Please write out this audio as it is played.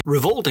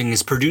Revolting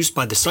is produced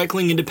by the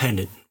Cycling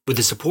Independent, with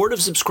the support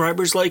of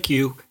subscribers like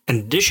you and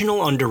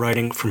additional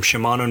underwriting from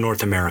Shimano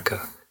North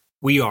America.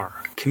 We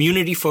are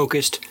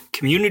community-focused,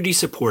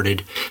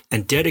 community-supported,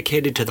 and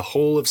dedicated to the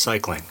whole of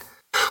cycling.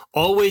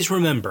 Always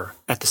remember,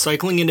 at the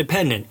Cycling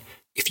Independent,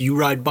 if you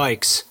ride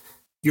bikes,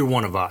 you're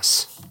one of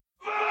us.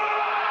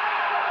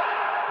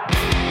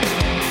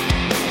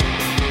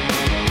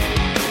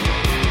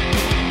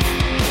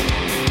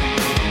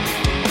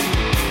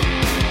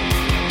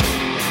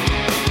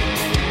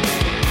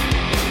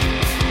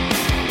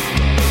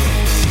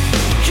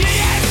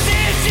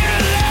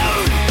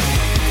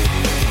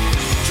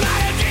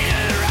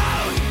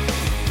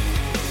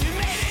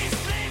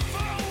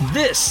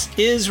 This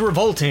is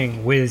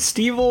Revolting with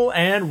Stevel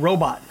and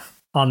Robot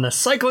on the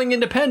Cycling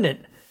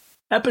Independent,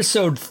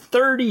 episode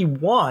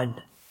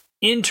 31,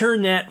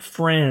 Internet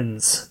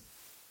Friends.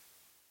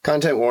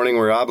 Content warning,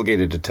 we're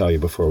obligated to tell you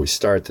before we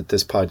start that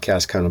this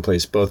podcast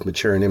contemplates both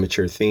mature and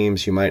immature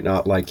themes. You might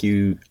not like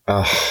you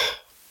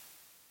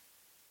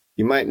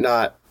might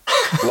not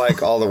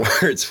like all the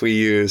words we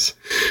use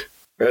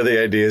or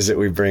the ideas that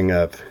we bring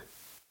up.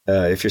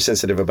 If you're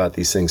sensitive about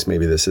these things,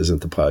 maybe this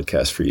isn't the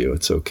podcast for you.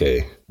 It's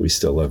okay. We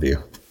still love you.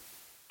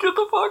 Get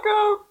the fuck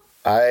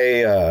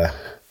out.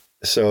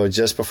 So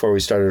just before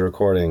we started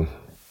recording,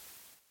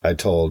 I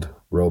told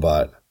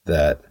Robot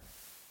that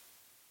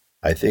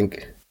I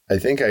think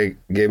I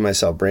gave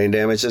myself brain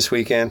damage this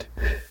weekend,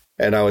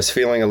 and I was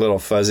feeling a little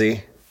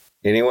fuzzy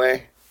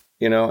anyway,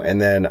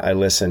 and then I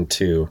listened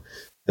to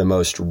the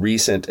most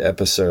recent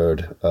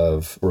episode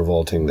of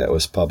Revolting that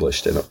was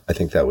published, and I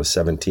think that was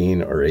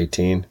 17 or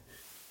 18.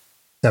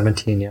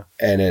 17, yeah.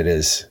 And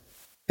it's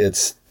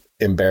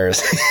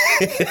embarrassing.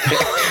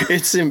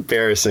 It's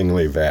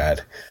embarrassingly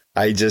bad.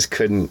 I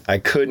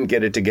couldn't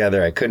get it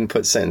together. I couldn't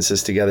put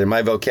sentences together.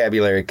 My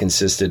vocabulary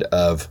consisted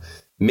of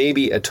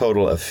maybe a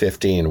total of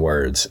 15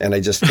 words, and I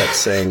just kept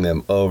saying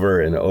them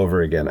over and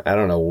over again. I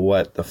don't know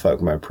what the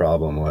fuck my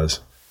problem was.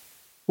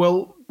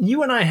 Well,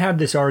 you and I have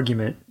this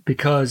argument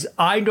because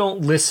I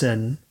don't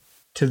listen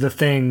to the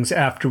things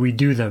after we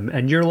do them,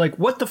 and you're like,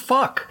 what the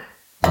fuck?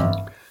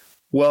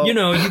 Well, you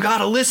got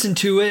to listen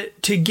to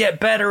it to get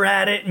better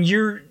at it. And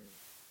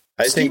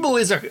Stevel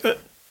is a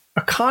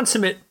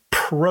consummate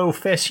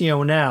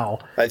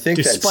professional. I think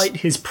despite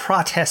his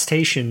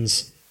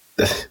protestations.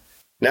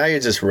 Now you're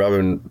just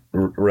rubbing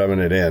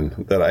it in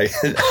that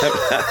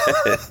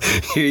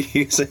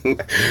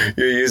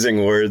you're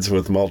using words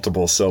with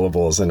multiple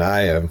syllables, and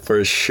I am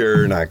for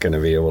sure not going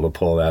to be able to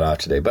pull that off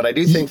today. But I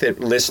do think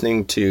that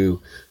listening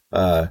to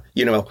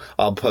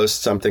I'll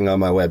post something on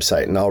my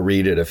website and I'll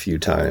read it a few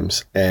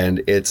times,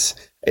 and it's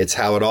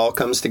how it all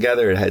comes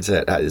together.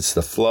 It's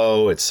the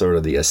flow. It's sort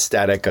of the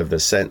aesthetic of the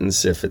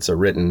sentence. If it's a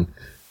written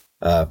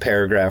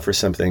paragraph or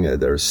something,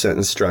 there's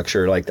sentence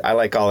structure. Like I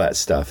like all that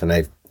stuff, and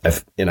I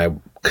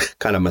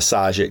kind of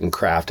massage it and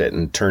craft it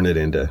and try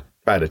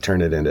to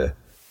turn it into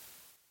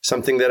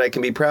something that I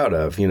can be proud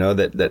of.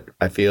 That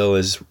I feel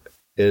is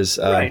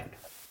right.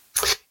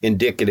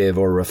 Indicative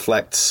or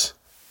reflects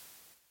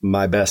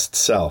my best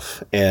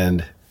self.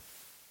 And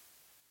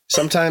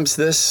sometimes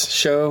this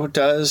show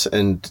does,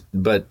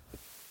 but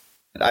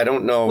I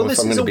don't know if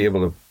I'm going to be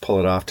able to pull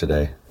it off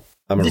today.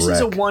 This is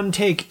a one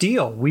take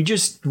deal. We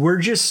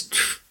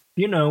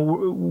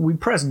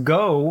press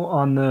go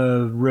on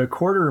the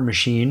recorder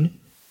machine.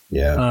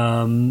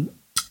 Yeah.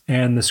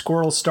 And the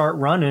squirrels start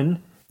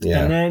running.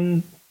 Yeah. And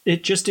then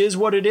it just is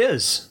what it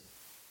is.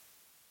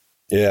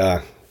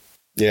 Yeah.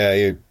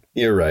 Yeah,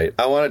 you're right.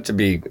 I want it to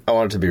be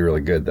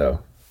really good though.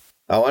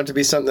 I want it to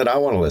be something that I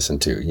want to listen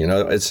to.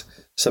 It's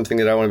something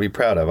that I want to be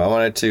proud of. I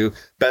want it to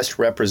best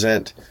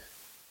represent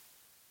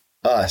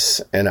us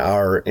and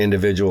our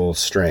individual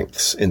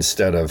strengths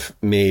instead of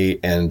me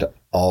and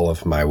all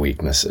of my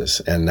weaknesses.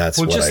 And that's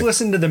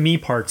listen to the me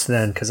parts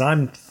then, because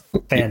I'm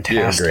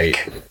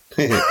fantastic.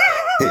 You're great.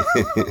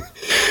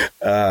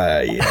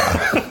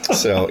 Yeah.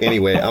 So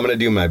anyway, I'm going to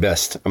do my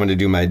best. I'm going to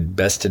do my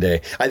best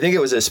today. I think it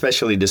was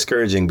especially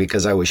discouraging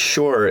because I was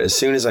sure as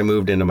soon as I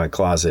moved into my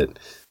closet,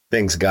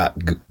 things got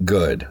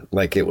good.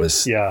 Like it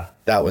was,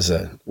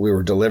 we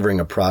were delivering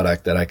a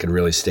product that I could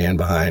really stand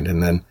behind.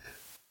 And then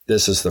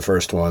this is the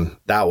first one.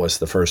 That was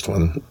the first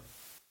one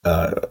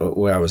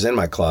where I was in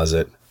my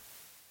closet,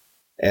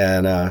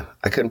 and I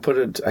couldn't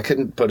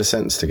put a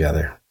sentence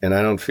together. And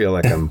I don't feel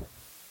like I'm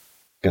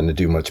going to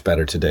do much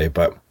better today,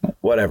 but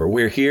whatever.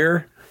 We're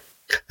here,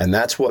 and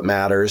that's what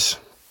matters.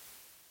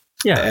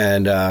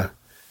 Yeah.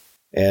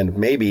 And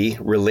maybe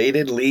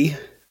relatedly,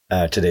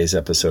 today's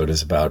episode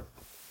is about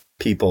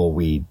people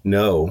we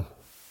know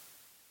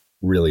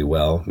really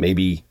well,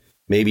 maybe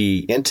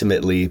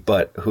intimately,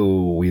 but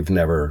who we've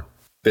never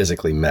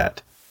physically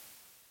met.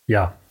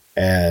 Yeah.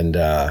 And,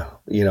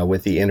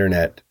 with the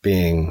internet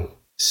being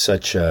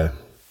such a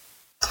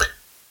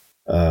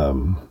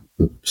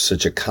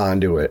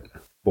conduit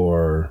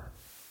for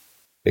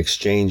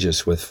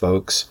exchanges with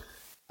folks,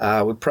 we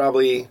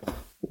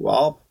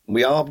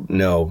all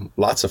know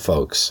lots of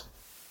folks,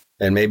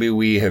 and maybe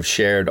we have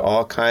shared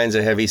all kinds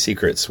of heavy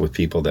secrets with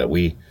people that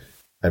we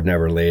I've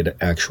never laid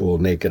actual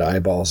naked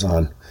eyeballs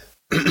on.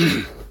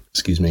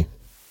 Excuse me.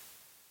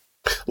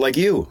 Like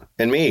you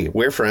and me,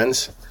 we're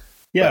friends.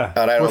 Yeah,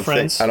 but we're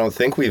friends. I don't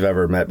think we've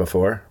ever met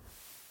before.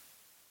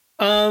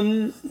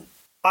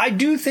 I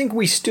do think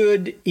we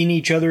stood in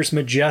each other's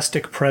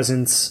majestic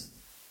presence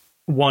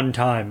one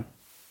time.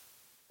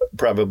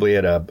 Probably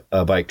at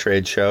a bike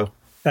trade show.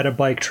 At a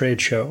bike trade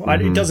show.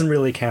 Mm-hmm. It doesn't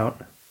really count.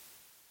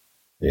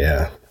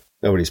 Yeah.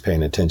 Nobody's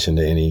paying attention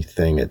to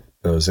anything at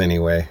those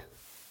anyway.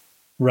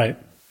 Right.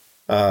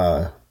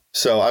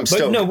 So I'm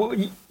still...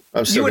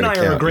 You and I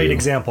are a great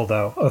example,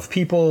 though, of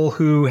people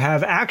who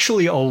have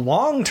actually a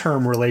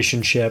long-term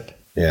relationship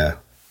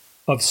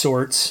of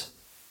sorts.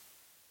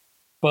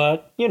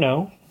 But,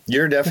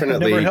 you're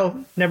definitely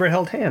never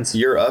held hands.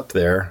 You're up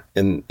there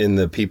in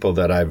the people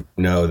that I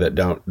know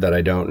that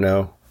I don't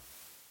know.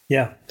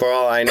 Yeah. For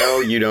all I know,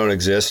 you don't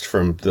exist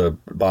from the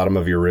bottom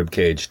of your rib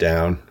cage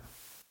down.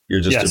 You're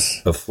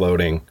just a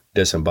floating,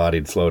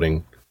 disembodied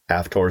floating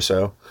half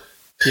torso.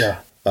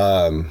 Yeah.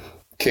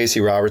 Casey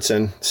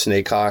Robertson,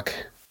 Snakehawk.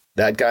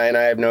 That guy and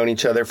I have known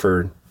each other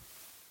for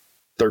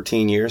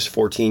 13 years,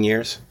 14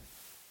 years.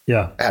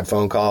 Yeah. Had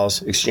phone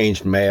calls,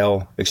 exchanged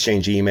mail,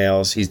 exchanged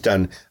emails. He's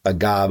done a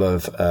gob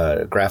of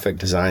graphic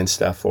design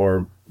stuff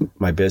for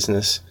my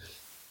business.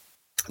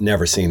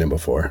 Never seen him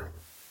before.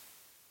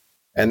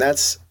 And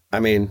that's,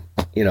 you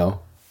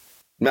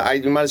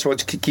might as well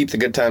keep the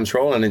good times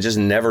rolling and just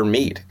never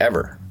meet,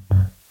 ever.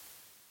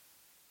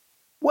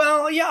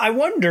 Well, yeah, I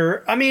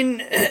wonder.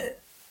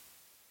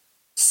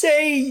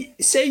 Say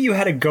you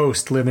had a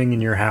ghost living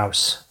in your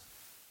house.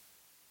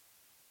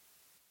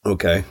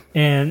 Okay.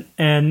 And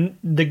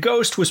the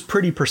ghost was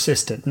pretty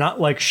persistent,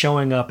 not like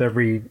showing up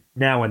every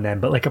now and then,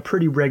 but like a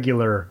pretty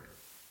regular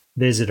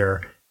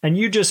visitor. And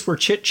you just were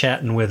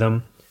chit-chatting with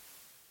him.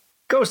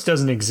 Ghost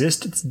doesn't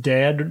exist. It's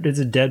dead. It's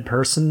a dead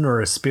person or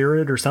a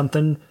spirit or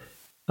something.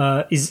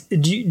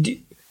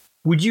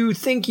 Would you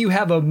think you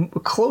have a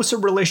closer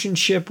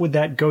relationship with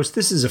that ghost?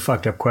 This is a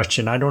fucked up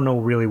question. I don't know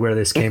really where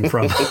this came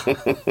from.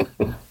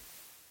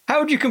 How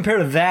would you compare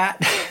to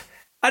that?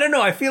 I don't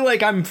know. I feel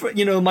like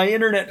my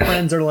internet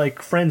friends are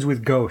like friends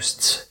with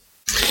ghosts.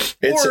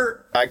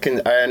 I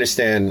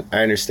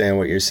understand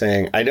what you're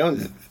saying.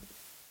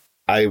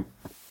 I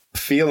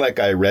feel like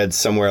I read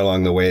somewhere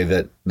along the way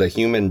that the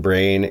human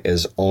brain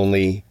is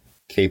only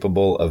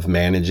capable of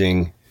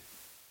managing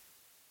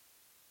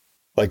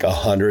like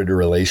 100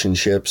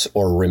 relationships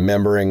or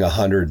remembering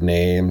 100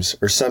 names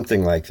or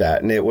something like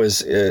that. And it was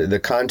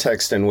the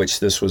context in which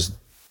this was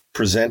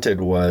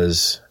presented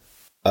was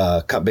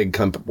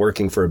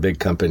working for a big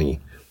company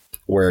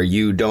where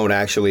you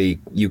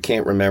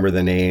can't remember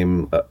the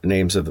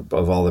names of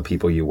all the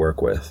people you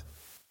work with,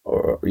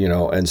 or,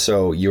 and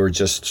so you're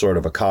just sort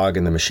of a cog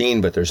in the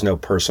machine, but there's no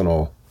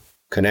personal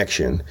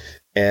connection.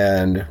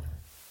 And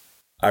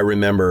I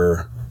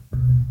remember,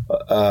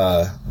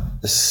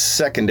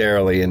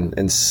 secondarily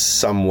and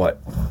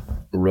somewhat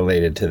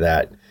related to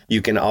that,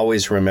 you can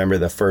always remember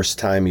the first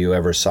time you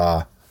ever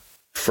saw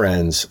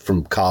friends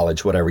from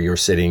college, whatever. You were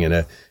sitting in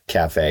a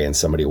cafe and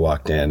somebody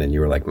walked in and you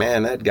were like,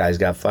 man, that guy's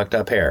got fucked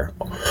up hair,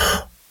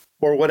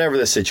 or whatever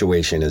the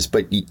situation is.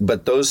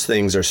 But those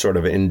things are sort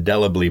of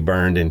indelibly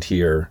burned into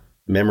your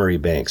memory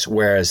banks.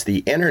 Whereas the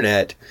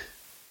internet,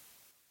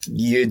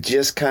 you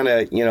just kind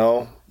of,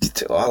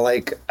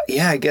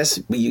 I guess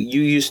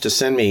you used to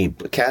send me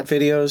cat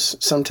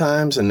videos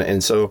sometimes.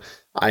 And so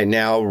I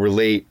now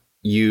relate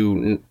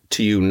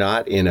to you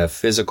not in a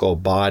physical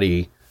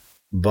body,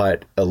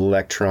 but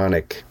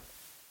electronic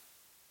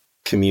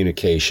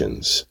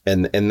communications.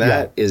 And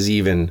that is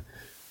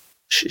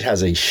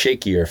has a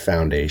shakier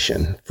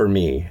foundation for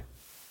me.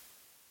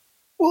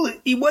 Well,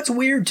 what's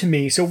weird to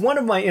me, so one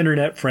of my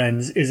internet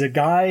friends is a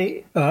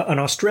guy, an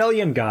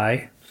Australian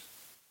guy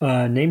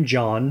named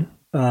John,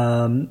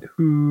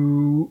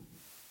 who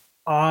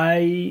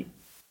I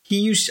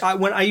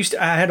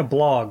had a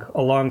blog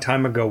a long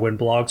time ago when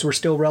blogs were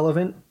still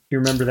relevant. You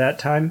remember that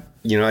time?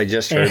 I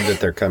just heard that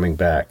they're coming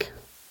back.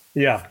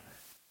 Yeah.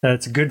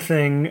 That's a good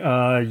thing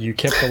you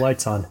kept the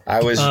lights on.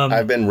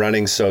 I've been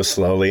running so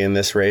slowly in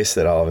this race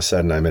that all of a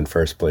sudden I'm in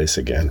first place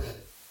again.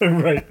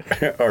 Right.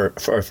 or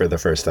for the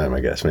first time, I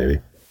guess, maybe.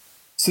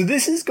 So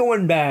this is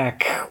going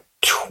back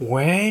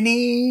 20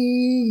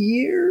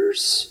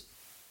 years?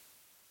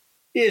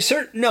 Yeah,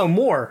 no,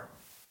 more.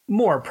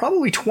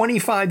 Probably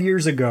 25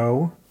 years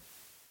ago,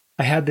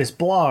 I had this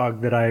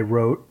blog that I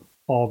wrote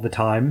all the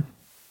time.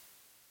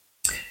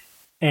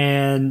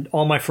 And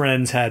all my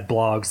friends had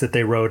blogs that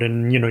they wrote,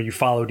 and, you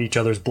followed each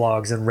other's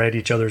blogs and read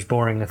each other's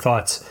boring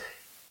thoughts.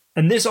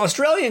 And this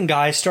Australian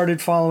guy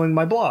started following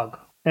my blog.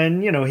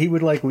 And, he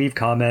would leave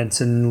comments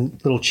and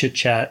little chit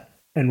chat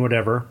and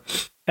whatever.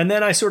 And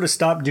then I sort of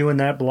stopped doing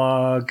that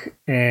blog,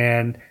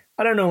 and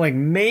I don't know,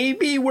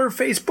 maybe we're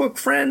Facebook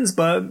friends,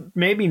 but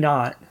maybe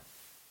not.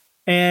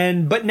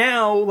 But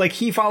now,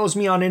 he follows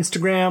me on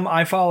Instagram,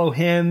 I follow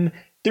him.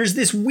 There's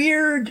this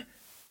weird,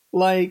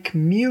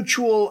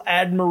 mutual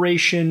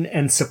admiration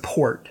and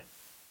support.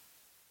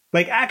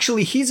 Like,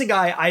 actually, he's a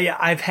guy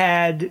I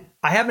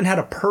haven't had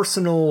a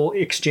personal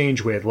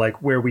exchange with,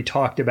 like where we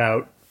talked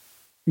about,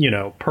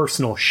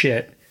 personal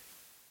shit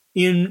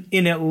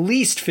in at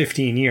least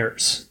 15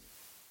 years.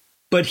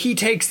 But he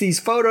takes these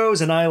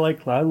photos and I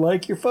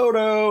like your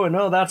photo and,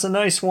 oh, that's a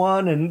nice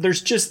one. And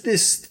there's just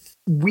this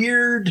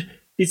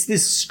it's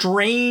this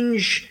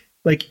strange,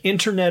 like,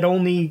 internet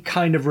only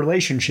kind of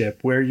relationship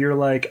where you're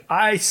like,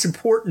 I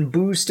support and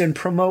boost and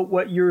promote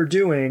what you're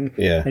doing.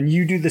 Yeah. And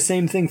you do the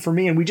same thing for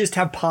me. And we just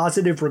have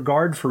positive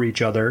regard for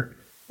each other.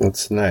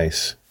 That's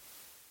nice.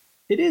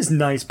 It is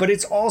nice, but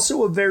it's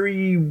also a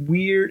very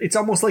weird, it's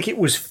almost like it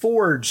was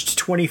forged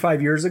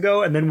 25 years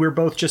ago. And then we're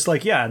both just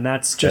like, yeah, and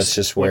that's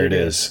just where it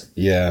is.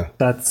 Yeah.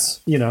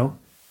 That's,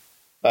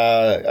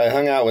 I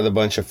hung out with a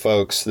bunch of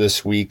folks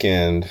this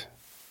weekend,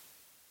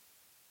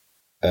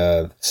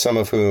 some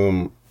of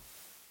whom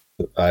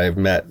I've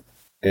met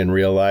in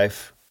real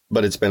life,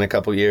 but it's been a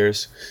couple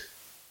years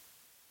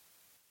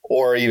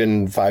or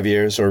even 5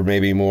 years or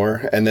maybe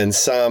more. And then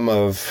some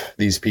of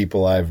these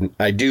people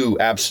I do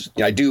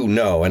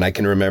know, and I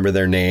can remember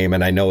their name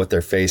and I know what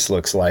their face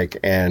looks like.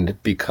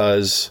 And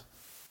because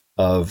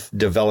of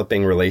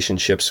developing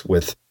relationships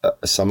with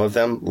some of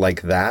them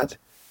like that,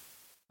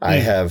 I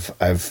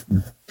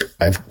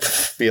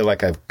feel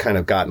like I've kind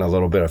of gotten a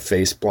little bit of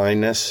face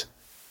blindness,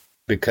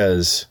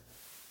 because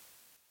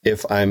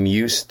if I'm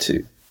used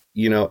to,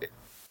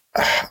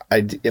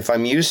 if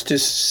I'm used to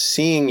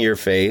seeing your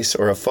face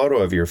or a photo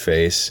of your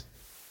face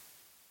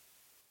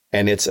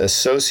and it's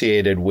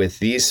associated with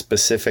these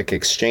specific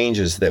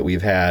exchanges that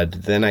we've had,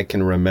 then I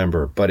can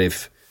remember. But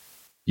if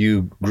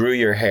you grew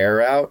your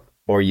hair out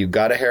or you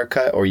got a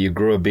haircut or you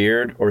grew a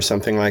beard or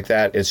something like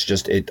that, it's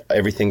just,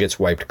 everything gets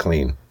wiped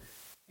clean.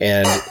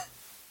 And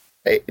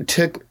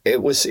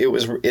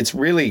it's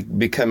really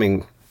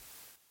becoming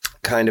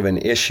kind of an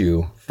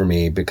issue for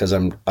me, because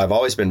I've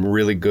always been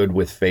really good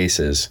with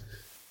faces,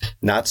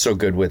 not so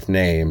good with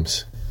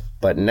names,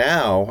 but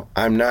now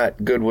I'm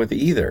not good with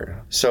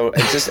either. So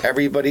it's just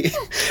everybody,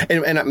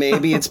 and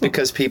maybe it's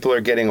because people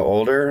are getting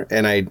older,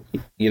 and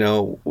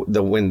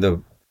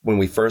when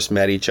we first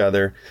met each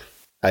other,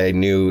 I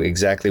knew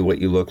exactly what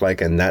you look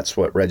like, and that's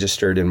what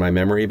registered in my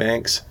memory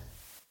banks.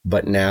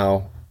 But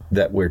now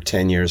that we're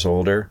 10 years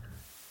older,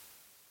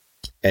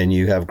 and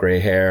you have gray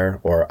hair,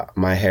 or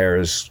my hair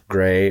is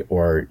gray,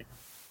 or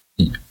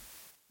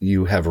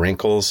you have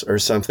wrinkles or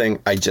something,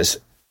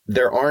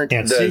 there aren't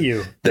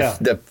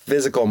the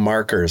physical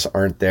markers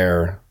aren't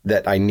there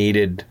that I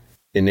needed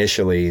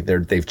initially.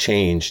 They've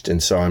changed.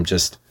 And so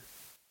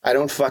I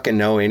don't fucking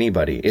know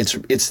anybody. It's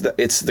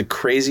the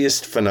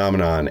craziest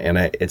phenomenon. And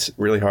it's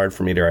really hard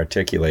for me to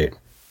articulate.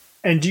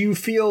 And do you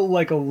feel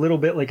like a little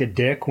bit like a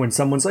dick when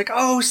someone's like,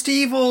 "Oh,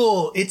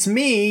 Steve-ul, it's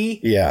me."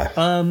 Yeah.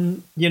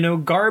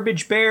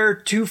 Garbage Bear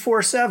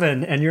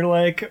 247, and you're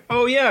like,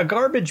 "Oh yeah,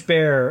 Garbage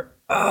Bear."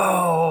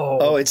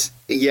 Oh, it's,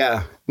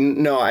 yeah.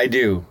 No, I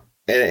do.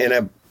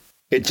 And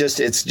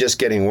it's just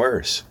getting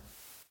worse.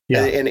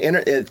 Yeah.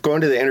 And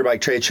going to the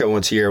Interbike trade show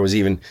once a year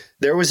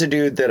there was a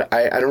dude that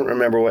I don't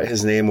remember what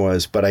his name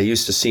was, but I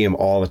used to see him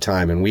all the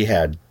time, and we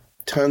had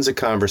tons of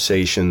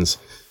conversations.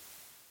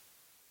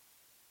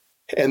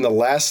 And the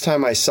last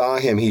time I saw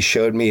him, he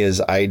showed me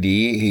his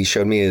ID. He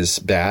showed me his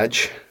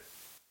badge,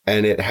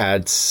 and it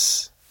had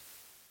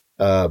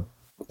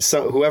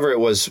whoever it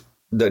was,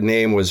 the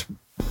name was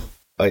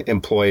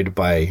employed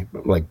by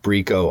like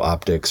Brico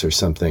Optics or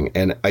something.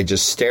 And I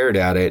just stared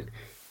at it,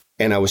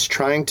 and I was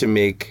trying to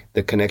make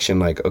the connection,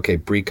 like, okay,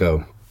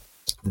 Brico,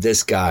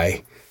 this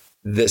guy,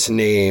 this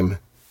name,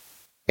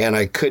 and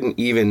I couldn't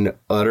even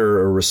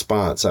utter a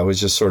response. I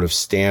was just sort of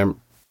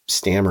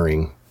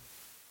stammering,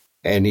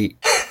 and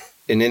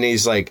then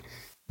he's like,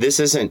 "This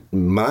isn't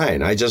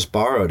mine. I just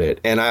borrowed it."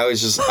 And I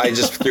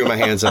just threw my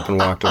hands up and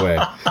walked away.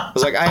 I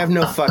was like, I have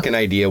no fucking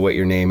idea what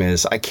your name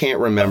is. I can't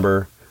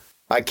remember.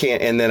 I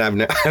can't. And then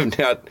I've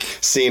not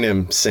seen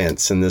him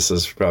since. And this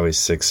is probably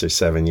 6 or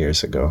 7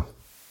 years ago.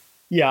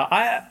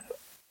 Yeah.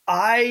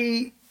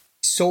 I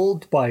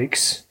sold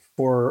bikes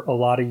for a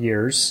lot of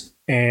years,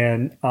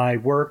 and I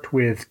worked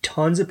with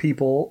tons of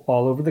people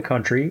all over the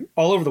country,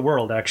 all over the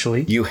world,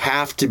 actually. You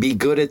have to be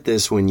good at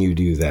this when you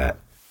do that.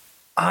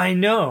 I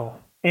know,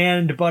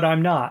 but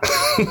I'm not.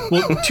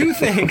 Well, two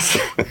things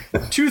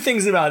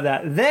about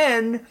that.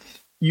 Then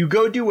you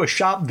go do a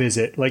shop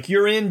visit, like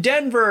you're in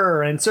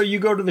Denver, and so you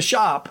go to the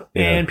shop,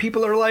 and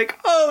people are like,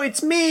 "Oh,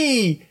 it's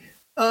me,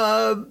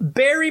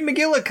 Barry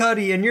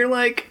McGillicuddy," and you're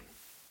like,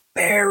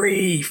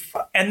 "Barry,"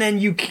 and then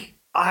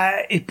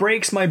it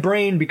breaks my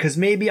brain, because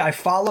maybe I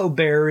follow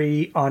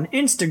Barry on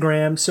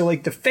Instagram, so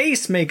like the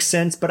face makes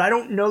sense, but I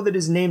don't know that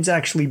his name's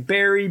actually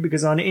Barry,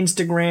 because on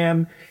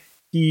Instagram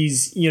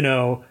he's,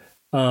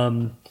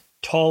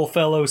 tall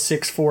fellow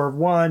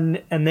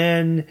 6'1", and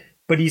then,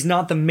 but he's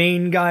not the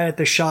main guy at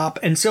the shop.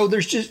 And so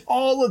there's just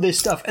all of this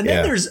stuff. And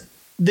then there's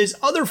this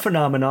other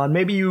phenomenon,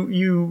 maybe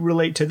you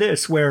relate to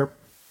this, where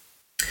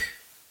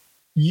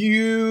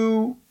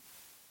you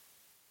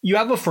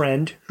have a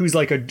friend who's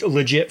like a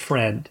legit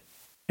friend,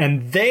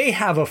 and they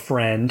have a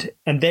friend,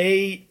 and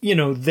they,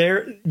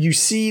 you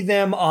see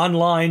them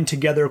online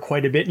together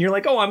quite a bit, and you're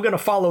like, oh, I'm going to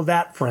follow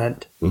that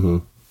friend. Mm-hmm.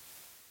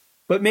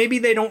 But maybe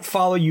they don't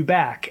follow you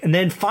back. And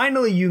then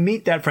finally you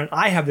meet that friend.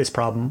 I have this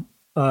problem.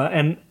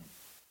 And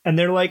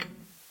they're like,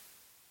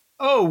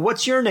 oh,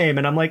 what's your name?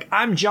 And I'm like,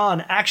 I'm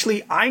John.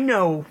 Actually, I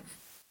know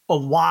a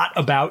lot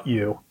about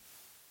you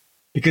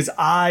because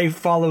I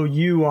follow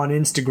you on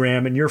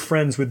Instagram and you're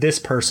friends with this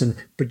person,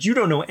 but you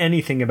don't know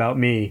anything about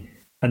me.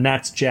 And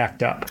that's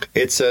jacked up.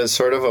 It's a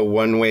sort of a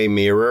one-way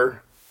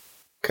mirror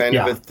kind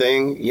of a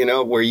thing,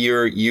 where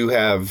you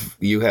have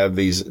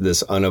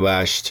this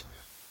unabashed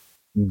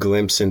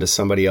glimpse into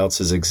somebody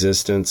else's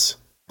existence,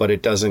 but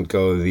it doesn't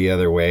go the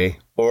other way,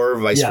 or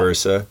vice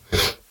versa.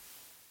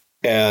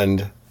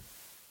 And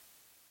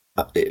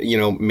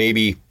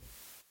maybe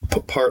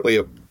partly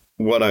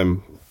what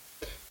I'm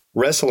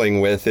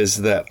wrestling with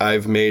is that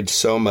I've made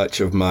so much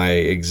of my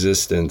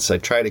existence. I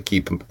try to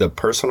keep the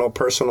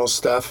personal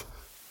stuff,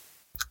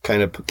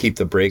 kind of keep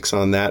the brakes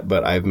on that,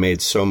 but I've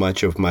made so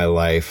much of my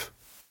life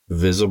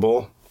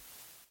visible.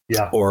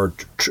 Yeah. Or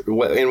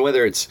and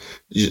whether it's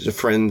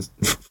friends,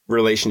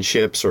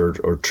 relationships, or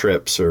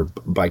trips, or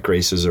bike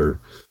races, or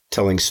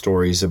telling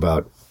stories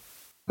about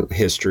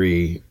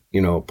history,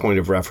 point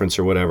of reference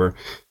or whatever.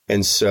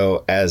 And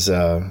so, as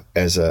a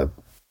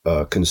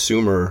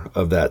consumer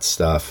of that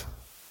stuff,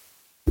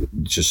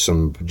 just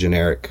some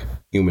generic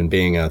human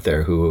being out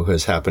there who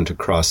has happened to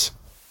cross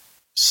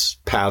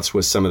paths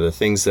with some of the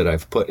things that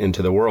I've put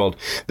into the world,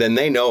 then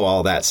they know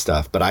all that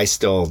stuff, but I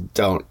still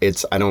don't.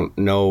 I don't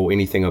know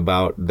anything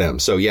about them.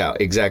 So yeah,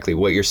 exactly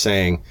what you're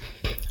saying.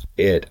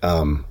 It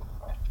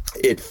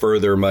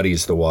further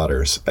muddies the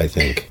waters, I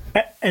think.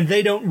 And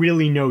they don't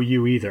really know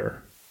you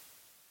either.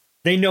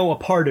 They know a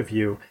part of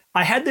you.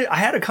 I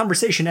had a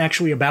conversation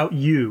actually about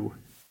you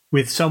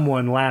with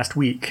someone last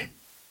week.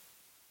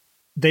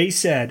 They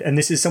said, and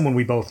this is someone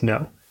we both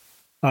know,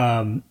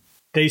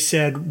 they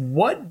said,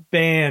 what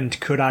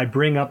band could I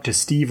bring up to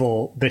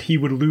Stevel that he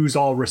would lose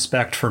all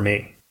respect for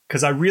me?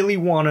 Because I really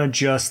want to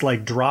just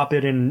drop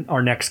it in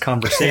our next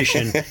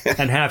conversation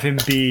and have him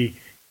be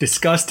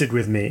disgusted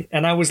with me.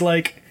 And I was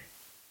like,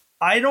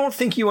 I don't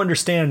think you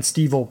understand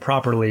Stevel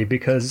properly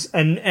because,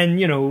 and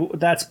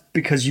that's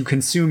because you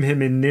consume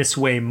him in this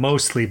way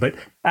mostly. But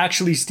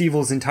actually,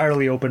 Stevel's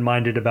entirely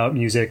open-minded about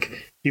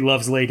music. He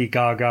loves Lady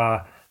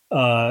Gaga.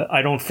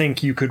 I don't think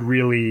he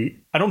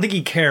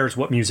cares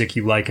what music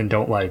you like and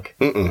don't like.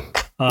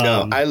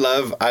 No, I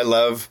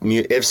love,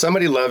 if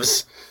somebody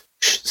loves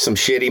some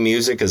shitty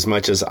music as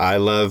much as I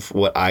love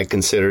what I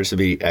consider to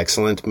be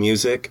excellent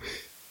music.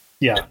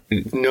 Yeah.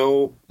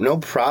 No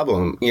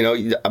problem.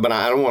 But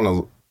I don't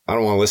want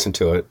to listen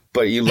to it,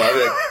 but you love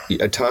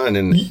it a ton.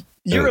 And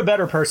you're a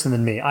better person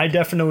than me. I'm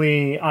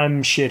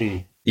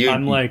shitty.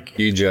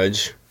 You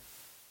judge.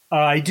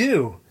 I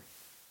do.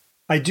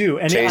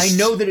 And taste, I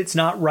know that it's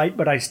not right,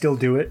 but I still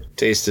do it.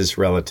 Taste is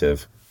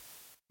relative.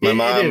 My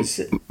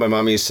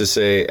mom used to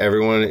say,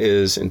 everyone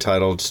is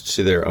entitled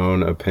to their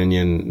own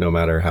opinion, no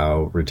matter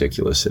how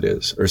ridiculous it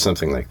is, or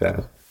something like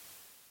that.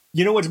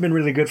 You know what's been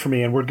really good for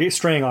me, and we're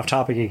straying off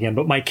topic again,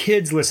 but my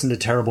kids listen to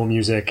terrible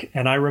music,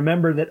 and I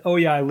remember that,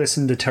 I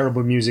listened to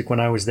terrible music when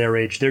I was their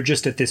age. They're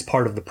just at this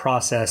part of the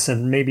process,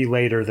 and maybe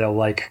later they'll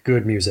like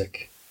good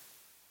music.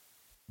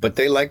 But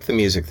they like the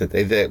music that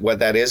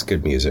is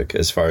good music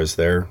as far as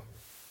their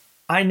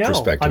I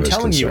know. I'm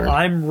telling you,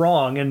 I'm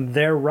wrong and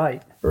they're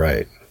right.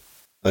 Right.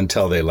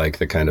 Until they like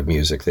the kind of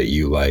music that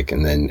you like,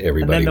 and then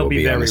everybody will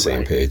be on the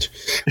same page.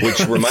 Which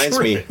reminds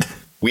me,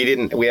 we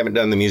haven't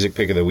done the music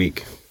pick of the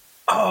week.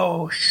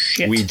 Oh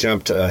shit. We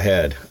jumped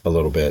ahead a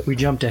little bit. We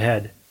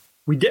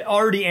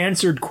already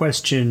answered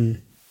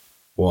question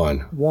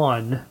 1.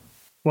 Well,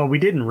 we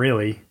didn't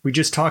really. We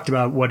just talked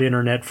about what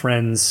internet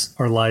friends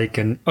are like,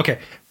 and okay.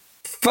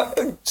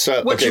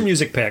 What's your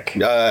music pick?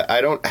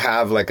 I don't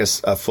have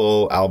a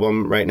full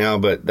album right now,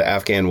 but the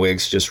Afghan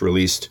Wigs just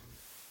released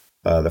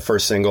the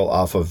first single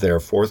off of their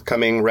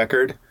forthcoming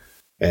record,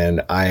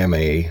 and I am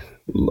a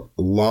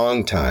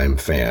longtime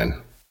fan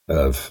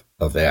of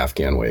the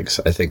Afghan Wigs.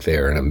 I think they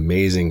are an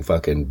amazing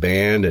fucking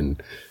band,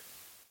 and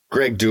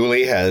Greg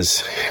Dooley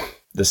has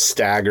the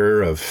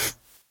swagger of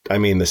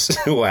 15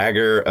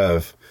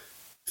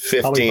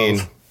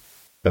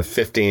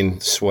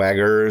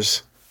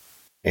 swaggers.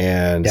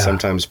 And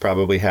sometimes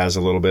probably has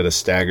a little bit of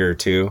stagger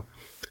too.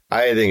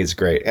 I think it's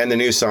great. And the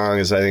new song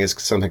I think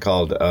it's something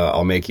called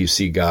I'll Make You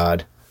See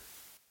God.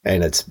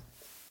 And it's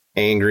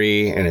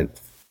angry, and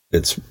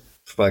it's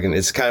kind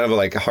of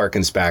like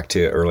harkens back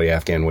to early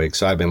Afghan Wigs.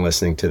 So I've been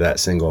listening to that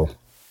single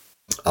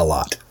a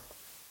lot.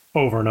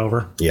 Over and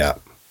over. Yeah.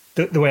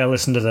 The way I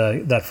listened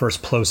to that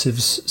first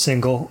Plosives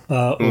single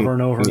over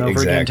and over and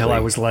over again until I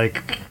was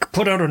like,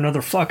 put out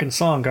another fucking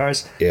song,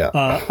 guys.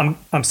 Yeah.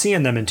 I'm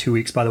seeing them in 2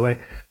 weeks, by the way.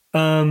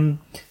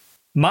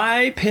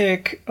 My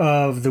pick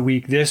of the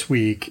week this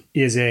week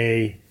is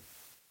a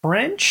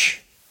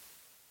French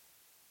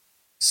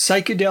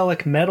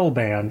psychedelic metal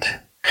band.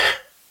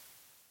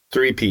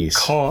 Three-piece.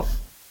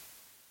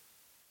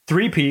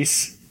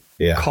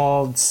 Yeah.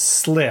 Called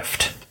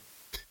Slift.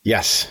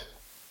 Yes.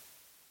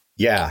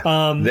 Yeah.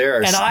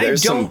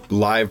 There's some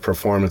live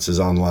performances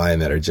online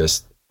that are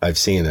just, I've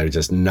seen that are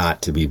just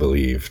not to be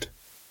believed.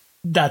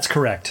 That's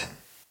correct.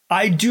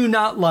 I do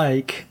not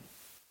like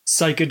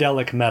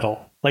psychedelic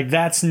metal. Like,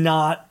 that's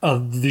not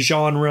the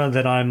genre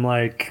that I'm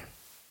like,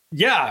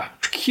 yeah,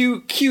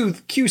 cue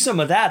some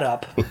of that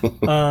up.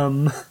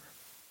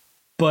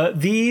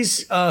 But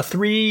these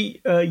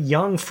three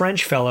young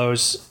French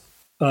fellows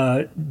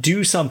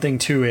do something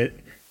to it.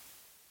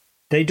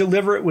 They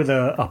deliver it with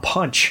a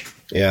punch.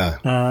 Yeah.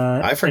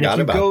 I forgot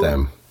about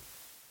them.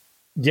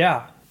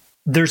 Yeah.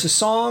 There's a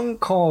song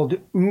called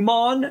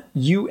Ummon,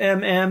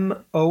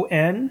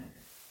 Ummon,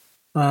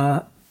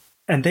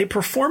 and they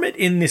perform it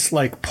in this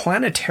like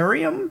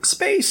planetarium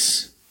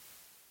space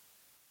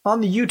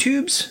on the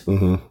YouTubes.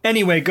 Mm-hmm.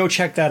 Anyway, go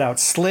check that out.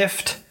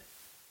 Slift.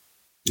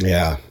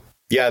 Yeah.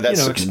 Yeah,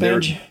 that's they're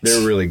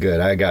really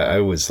good. I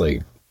was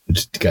like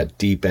just got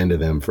deep into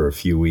them for a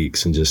few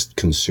weeks and just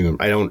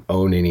consumed. I don't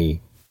own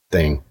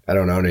anything.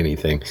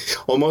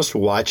 Almost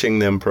watching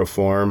them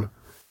perform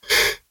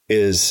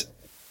is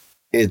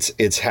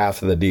it's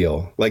half of the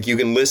deal. Like, you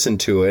can listen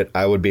to it.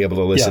 I would be able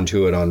to listen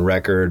to it on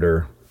record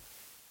or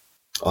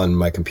on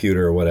my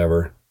computer or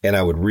whatever, and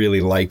I would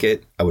really like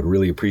it. I would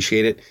really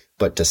appreciate it.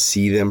 But to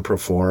see them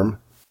perform,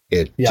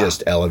 it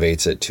just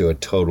elevates it to a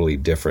totally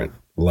different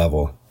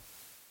level.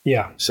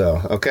 Yeah.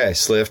 So, okay,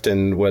 Slift,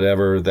 and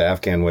whatever the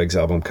Afghan Wigs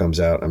album comes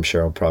out, I'm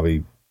sure I'll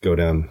probably go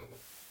down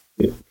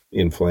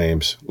in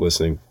flames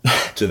listening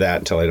to that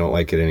until I don't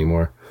like it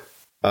anymore.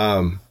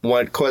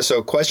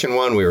 So question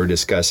one, we were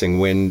discussing,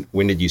 when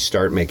did you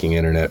start making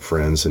internet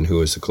friends, and who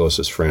was the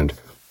closest friend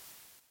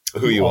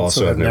who you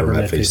also have never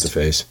met face to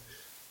face?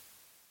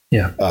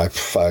 Yeah. I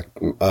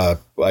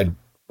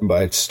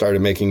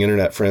started making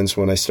internet friends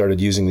when I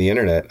started using the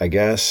internet, I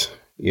guess,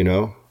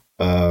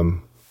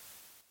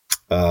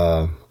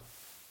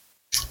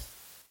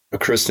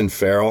 Kristen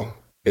Farrell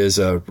is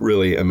a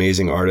really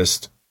amazing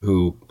artist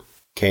who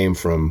came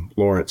from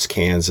Lawrence,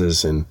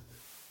 Kansas, and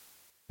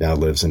now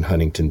lives in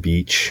Huntington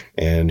Beach.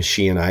 And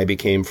she and I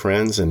became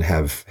friends and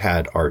have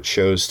had art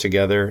shows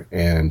together,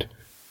 and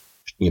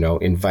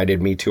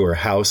invited me to her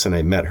house, and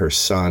I met her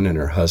son and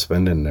her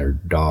husband and their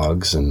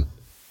dogs. And,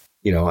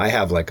 I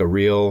have like a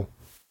real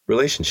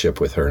relationship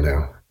with her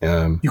now.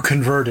 You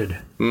converted.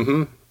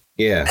 Mm-hmm.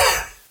 Yeah.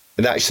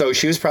 So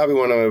she was probably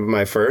one of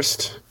my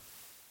first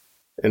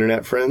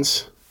internet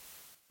friends.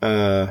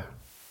 And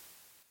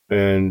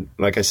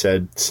like I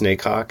said,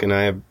 Snakehawk and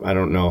I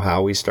don't know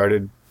how we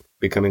started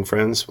becoming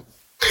friends.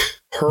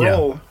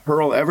 Hurl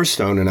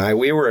Everstone and I,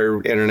 we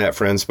were internet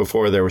friends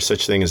before there was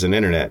such thing as an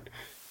internet.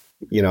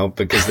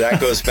 Because that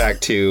goes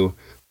back to,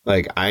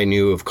 like, I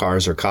knew of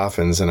Cars or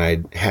Coffins, and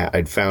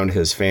I'd found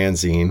his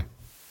fanzine.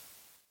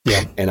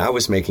 Yeah. And I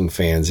was making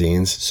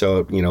fanzines,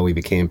 so we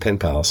became pen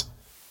pals.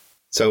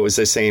 So it was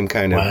the same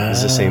kind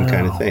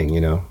of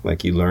thing,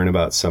 like you learn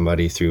about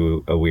somebody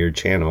through a weird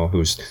channel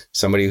who's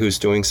somebody who's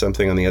doing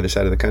something on the other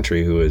side of the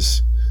country who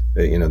is,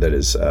 that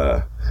is,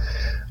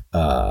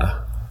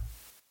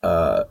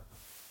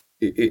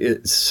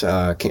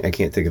 I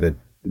can't think of the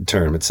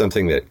term. It's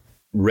something that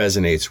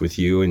resonates with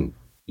you and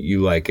you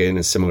like it, and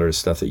it's similar to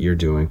stuff that you're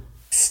doing.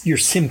 You're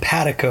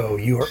simpatico.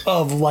 You are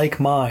of like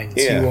minds.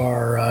 Yeah. You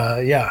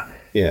are,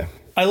 Yeah.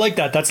 I like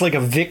that. That's like a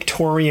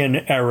Victorian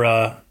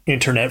era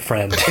internet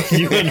friend.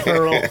 You and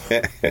Hurl.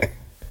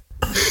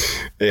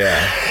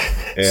 Yeah.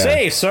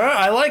 Say, sir,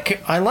 I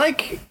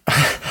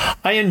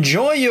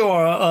enjoy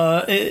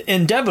your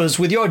endeavors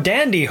with your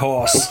dandy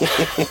horse.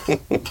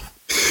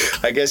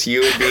 I guess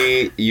you'd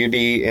be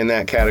in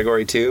that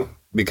category too,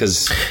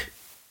 because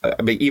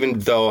even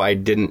though I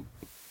didn't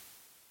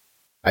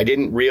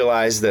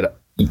realize that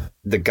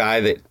the guy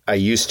that I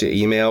used to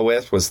email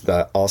with was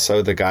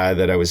also the guy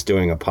that I was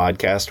doing a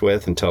podcast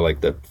with until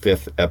like the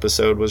 5th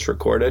episode was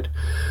recorded.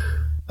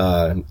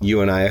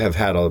 You and I have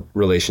had a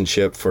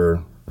relationship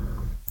for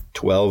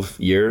 12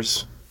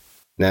 years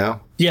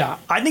now. Yeah,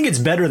 I think it's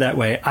better that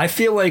way. I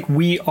feel like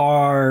we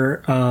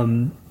are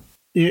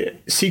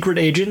secret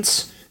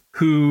agents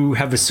who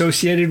have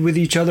associated with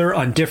each other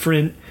on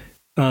different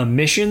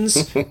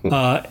missions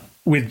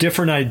with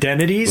different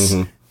identities.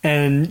 Mm-hmm.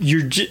 And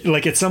you're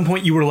like, at some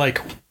point you were like,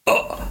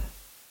 oh,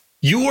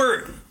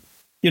 you're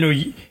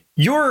the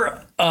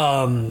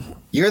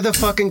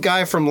fucking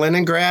guy from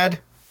Leningrad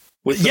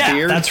with the beard?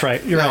 Yeah, that's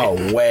right. You're right.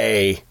 No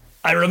way.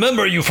 I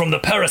remember you from the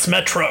Paris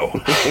Metro.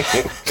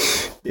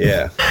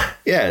 Yeah.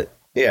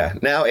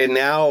 Now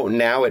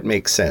it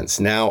makes sense.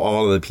 Now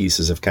all of the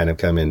pieces have kind of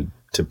come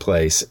into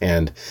place,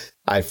 and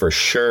I for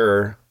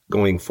sure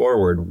going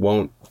forward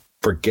won't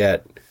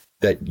forget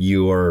that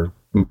you are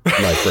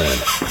my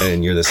friend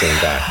and you're the same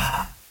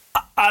guy.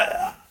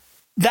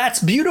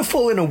 That's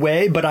beautiful in a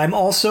way, but I'm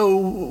also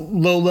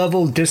low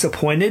level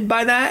disappointed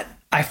by that.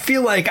 I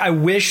feel like I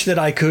wish that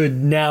I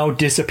could now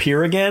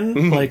disappear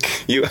again, like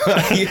you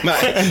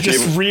might, and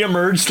just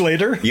reemerged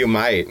later. You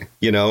might,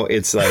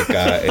 it's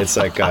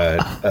like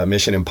a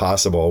Mission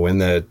Impossible when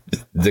the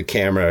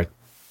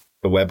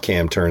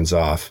webcam turns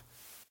off,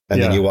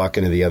 And then you walk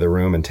into the other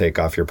room and take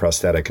off your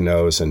prosthetic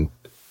nose and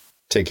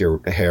take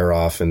your hair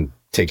off and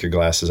take your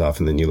glasses off.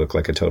 And then you look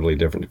like a totally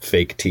different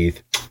fake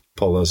teeth.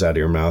 Pull those out of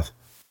your mouth.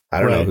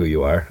 I don't know who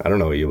you are. I don't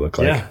know what you look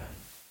like. Yeah.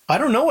 I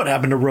don't know what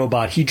happened to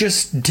Robot. He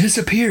just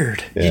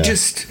disappeared. Yeah. He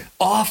just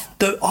off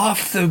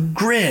the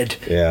grid.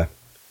 Yeah.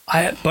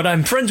 But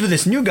I'm friends with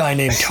this new guy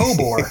named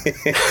Tobor.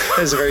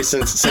 Has a very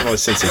similar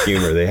sense of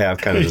humor. They have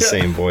kind of the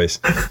same voice.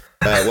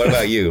 What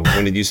about you?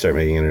 When did you start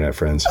making internet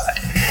friends?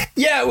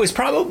 Yeah, it was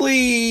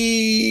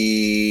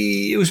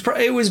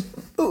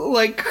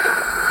like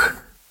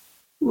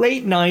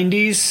late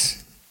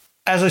 90s.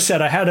 As I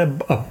said, I had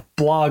a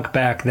blog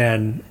back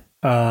then.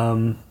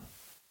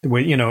 It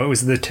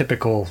was the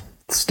typical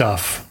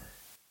stuff.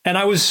 And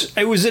it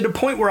was at a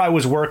point where I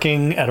was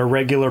working at a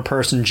regular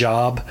person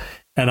job,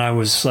 and I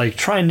was like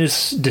trying to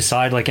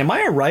decide, like, am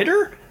I a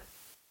writer?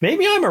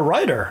 Maybe I'm a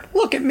writer.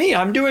 Look at me,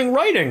 I'm doing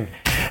writing.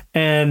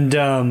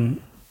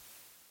 And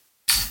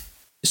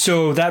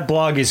so that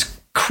blog is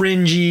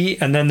cringy,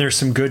 and then there's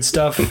some good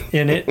stuff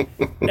in it.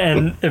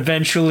 And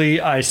eventually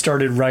I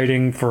started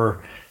writing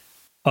for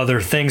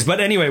other things. But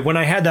anyway, when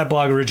I had that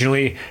blog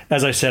originally,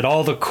 as I said,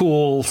 all the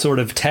cool sort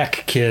of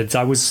tech kids,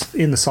 I was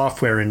in the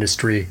software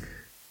industry,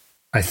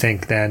 I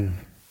think, then.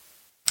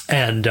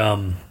 And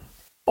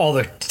all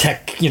the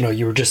tech,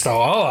 you were just,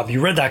 have you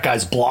read that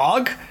guy's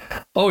blog?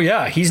 Oh,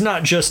 yeah, he's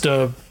not just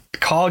a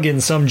cog in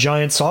some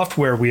giant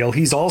software wheel.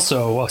 He's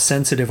also a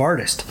sensitive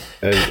artist.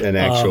 An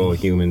actual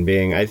human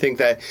being. I think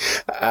that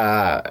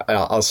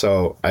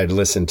also I'd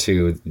listened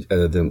to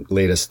the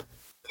latest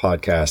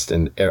podcast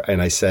and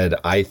I said,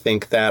 I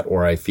think that,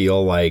 or I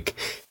feel like,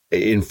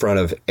 in front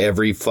of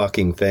every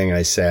fucking thing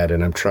I said,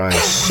 and I'm trying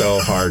so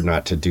hard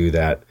not to do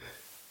that.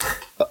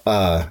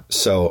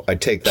 So I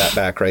take that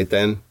back right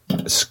then,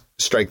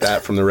 strike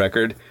that from the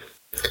record.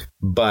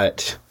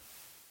 But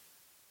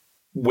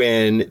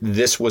when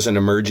this was an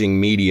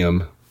emerging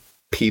medium,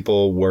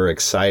 people were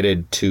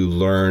excited to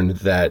learn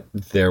that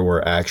there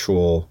were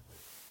actual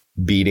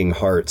beating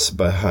hearts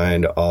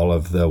behind all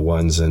of the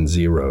ones and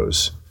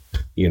zeros.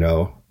 This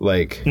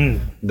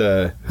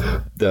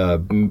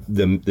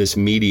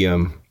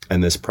medium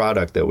and this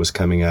product that was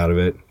coming out of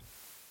it.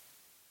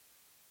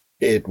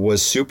 It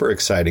was super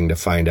exciting to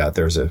find out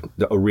there's a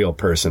real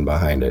person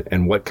behind it.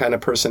 And what kind of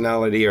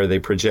personality are they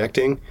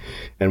projecting?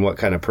 And what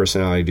kind of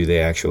personality do they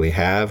actually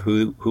have?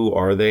 Who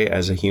are they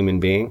as a human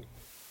being?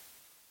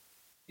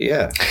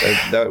 Yeah,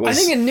 that was...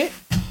 I think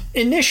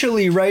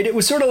initially, right, it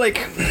was sort of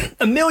like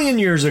a million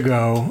years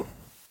ago,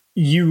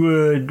 you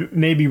would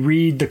maybe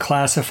read the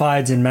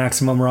classifieds in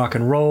Maximum Rock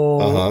and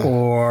Roll,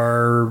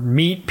 or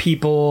meet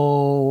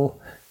people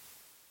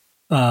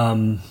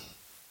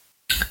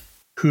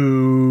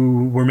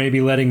who were maybe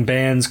letting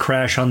bands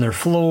crash on their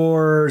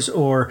floors,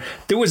 or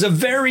there was a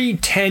very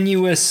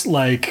tenuous,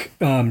 like,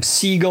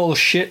 seagull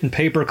shit and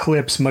paper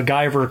clips,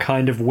 MacGyver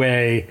kind of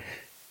way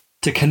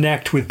to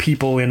connect with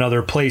people in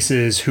other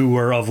places who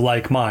were of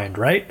like mind,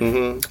 right?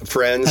 Mm-hmm.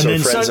 Friends or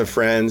friends of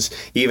friends,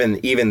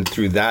 even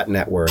through that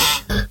network,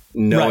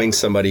 knowing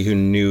somebody who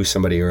knew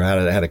somebody or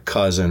had a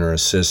cousin or a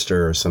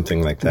sister or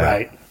something like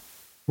that.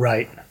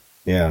 Right.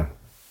 Yeah.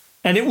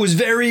 And it was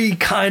very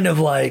kind of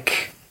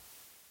like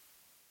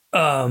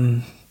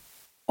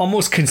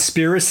almost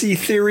conspiracy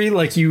theory,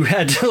 like you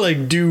had to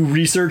like do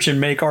research and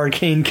make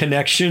arcane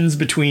connections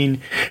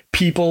between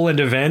people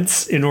and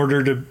events in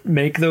order to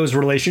make those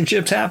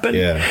relationships happen.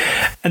 Yeah.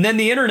 And then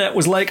the internet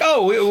was like,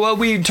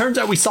 turns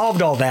out we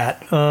solved all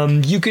that.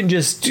 You can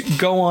just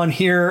go on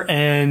here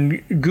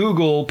and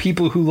Google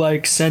people who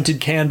like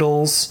scented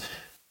candles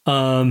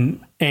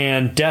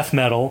and death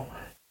metal,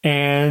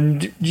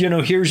 and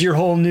here's your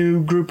whole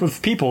new group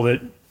of people that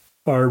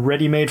are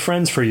ready-made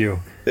friends for you.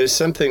 There's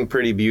something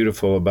pretty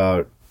beautiful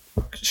about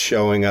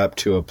showing up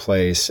to a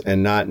place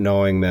and not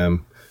knowing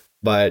them,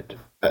 but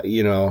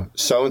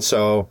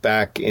so-and-so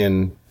back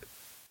in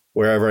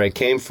wherever I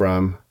came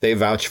from, they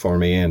vouch for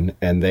me,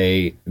 and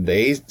they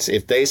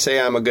if they say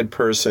I'm a good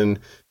person,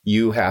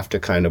 you have to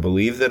kind of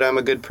believe that I'm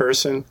a good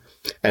person,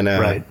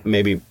 and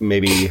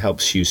maybe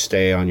helps you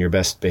stay on your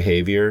best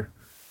behavior.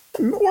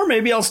 Or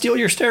maybe I'll steal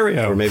your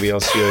stereo.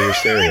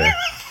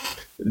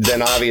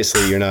 Then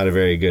obviously you're not a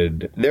very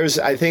good...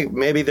 I think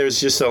maybe there's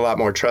just a lot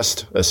more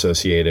trust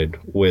associated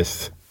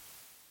with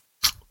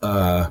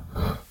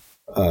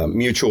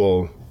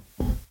mutual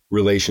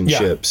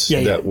relationships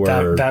that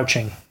were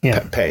vouching.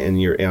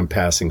 I'm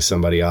passing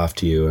somebody off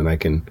to you, and I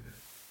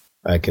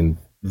can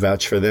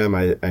vouch for them.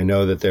 I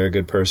know that they're a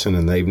good person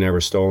and they've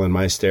never stolen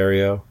my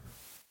stereo.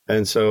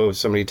 And so if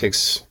somebody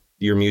takes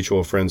your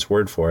mutual friend's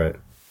word for it,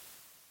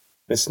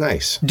 it's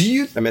nice. I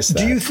miss that.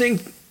 Do you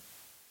think...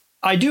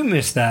 I do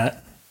miss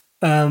that,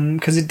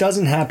 because it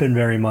doesn't happen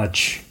very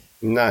much.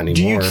 Not anymore.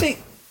 Do you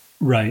think...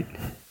 Right.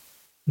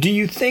 Do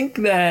you think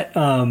that...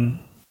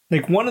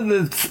 like, one of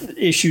the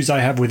issues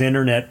I have with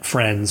internet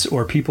friends,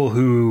 or people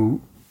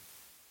who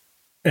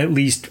at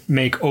least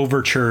make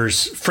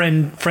overtures,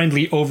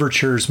 friendly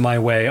overtures my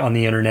way on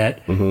the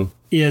internet,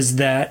 is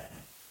that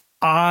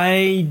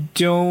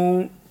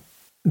there's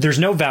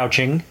no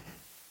vouching.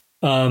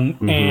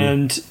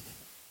 And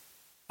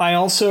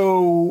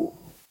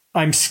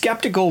I'm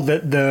skeptical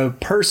that the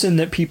person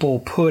that people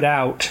put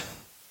out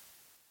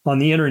on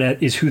the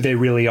internet is who they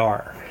really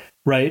are,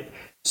 right?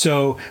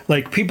 So,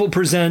 like, people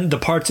present the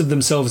parts of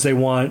themselves they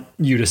want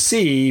you to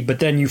see, but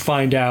then you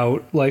find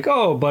out, like,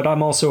 oh, but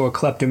I'm also a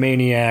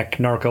kleptomaniac,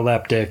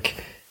 narcoleptic,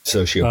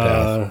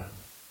 sociopath.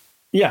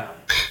 Yeah.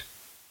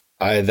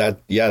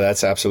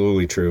 That's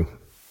absolutely true.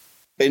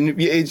 And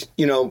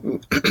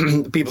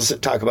people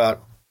talk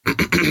about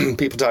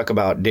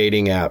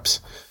dating apps,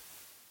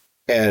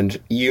 and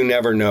you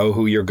never know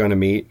who you're going to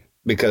meet,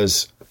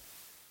 because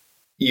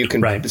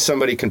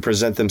somebody can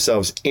present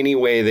themselves any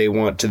way they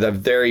want to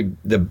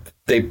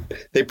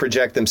they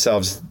project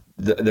themselves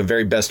the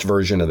very best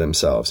version of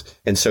themselves.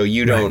 And so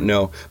you don't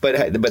know,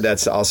 but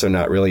that's also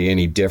not really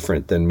any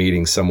different than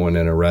meeting someone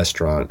in a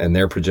restaurant and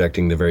they're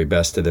projecting the very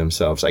best of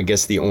themselves. I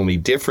guess the only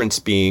difference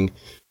being,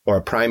 or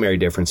a primary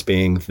difference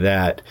being,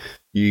 that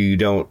you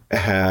don't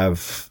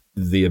have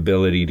the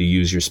ability to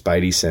use your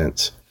spidey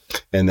sense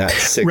and that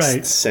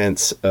sixth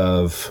sense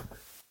of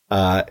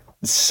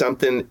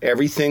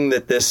everything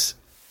that this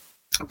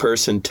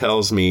person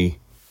tells me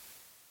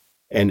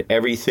and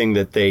everything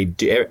that they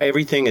do,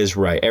 everything is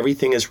right.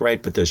 Everything is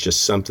right, but there's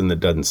just something that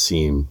doesn't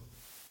seem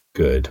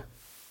good.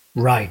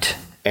 Right.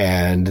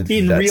 And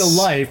in real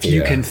life,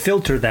 you can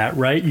filter that,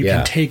 right? You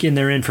can take in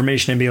their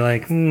information and be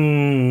like, I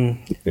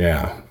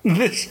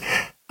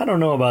don't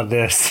know about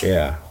this.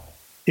 Yeah.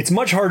 It's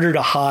much harder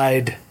to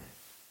hide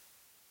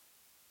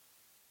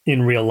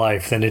in real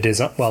life than it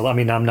is. Well, I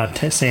mean, I'm not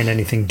saying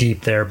anything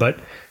deep there, but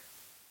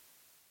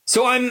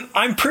so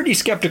I'm pretty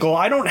skeptical.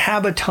 I don't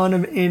have a ton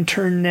of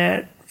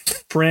internet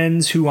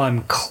friends who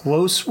I'm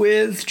close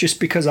with, just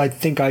because I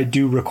think I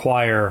do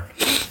require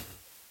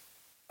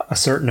a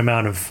certain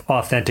amount of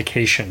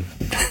authentication.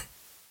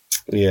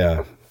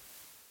 Yeah.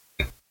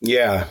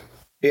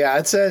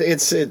 It's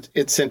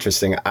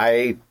interesting.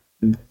 I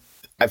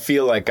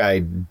feel like I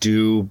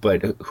do,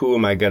 but who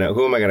am I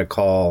gonna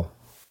call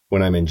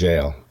when I'm in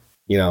jail?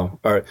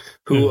 Or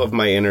who of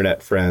my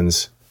internet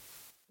friends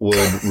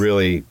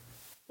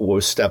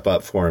would step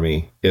up for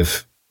me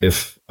if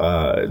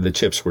the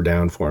chips were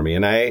down for me?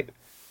 And I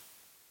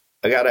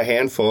got a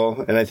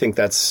handful, and I think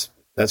that's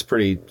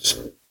pretty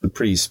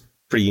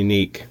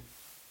unique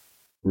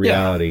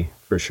reality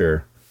for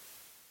sure.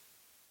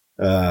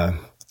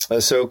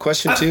 So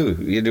question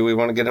 2, do we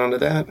want to get onto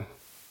that?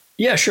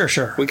 Yeah,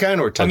 sure. We kind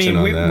of were touching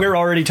on that. We're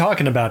already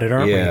talking about it,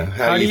 aren't we? Yeah.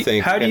 How do you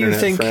think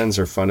internet friends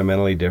are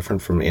fundamentally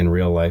different from in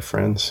real life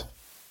friends?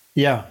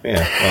 Yeah.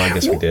 Yeah. Well, I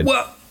guess we did.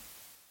 Well,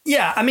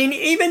 yeah. I mean,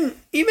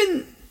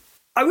 even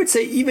I would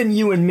say even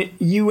you and me,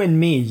 you and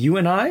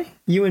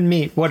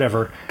me,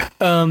 whatever.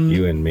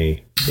 You and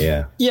me.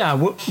 Yeah. Yeah.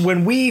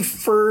 When we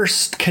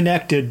first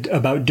connected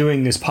about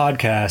doing this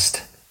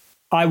podcast,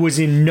 I was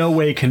in no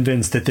way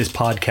convinced that this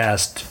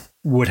podcast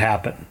would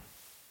happen,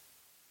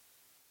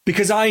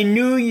 because I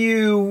knew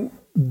you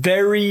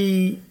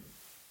very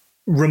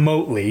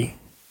remotely,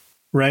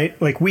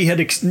 right? Like, we had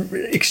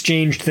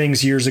exchanged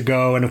things years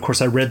ago, and of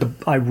course I read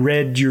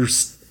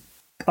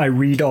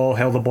All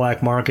Hail the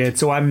Black Market.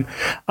 So I'm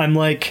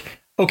like,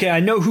 okay, I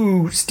know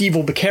who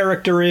Stevel the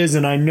character is,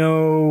 and I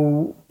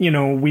know,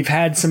 we've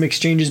had some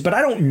exchanges, but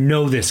I don't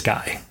know this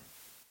guy.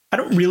 I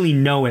don't really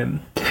know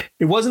him.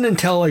 It wasn't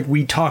until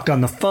we talked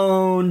on the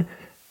phone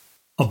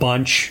a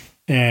bunch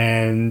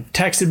and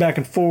texted back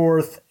and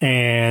forth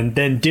and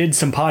then did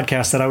some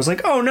podcasts that I was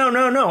like, oh,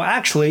 no.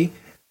 Actually,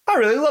 I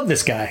really love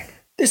this guy.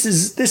 This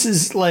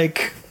is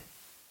like,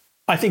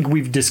 I think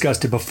we've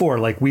discussed it before.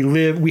 Like,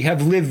 we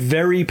have lived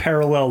very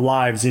parallel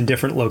lives in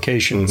different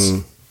locations.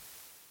 Mm-hmm.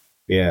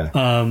 Yeah.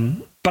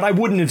 But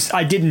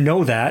I didn't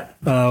know that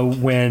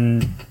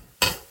when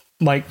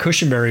Mike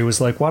Cushenberry was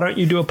like, why don't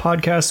you do a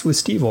podcast with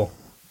Stevel?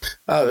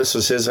 Oh, this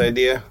was his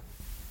idea?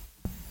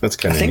 That's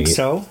kind of neat. I think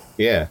so.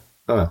 Yeah.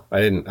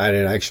 I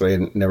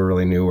never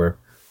really knew where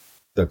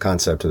the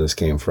concept of this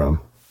came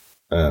from.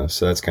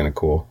 So that's kind of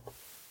cool.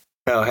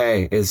 Oh,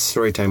 hey, it's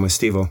story time with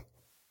Stevel.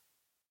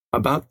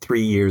 About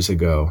 3 years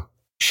ago,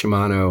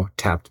 Shimano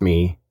tapped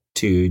me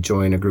to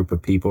join a group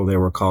of people they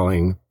were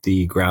calling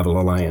the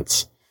Gravel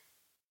Alliance.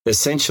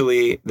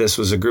 Essentially, this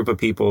was a group of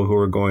people who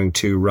were going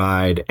to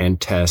ride and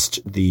test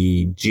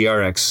the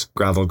GRX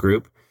gravel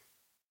group.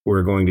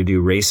 We're going to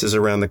do races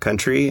around the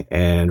country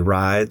and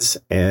rides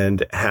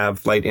and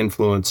have light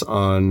influence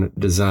on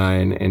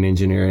design and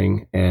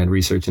engineering and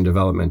research and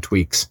development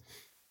tweaks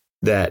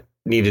that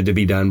needed to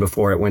be done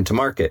before it went to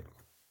market.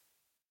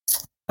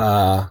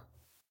 On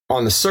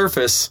the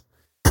surface,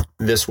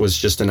 this was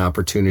just an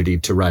opportunity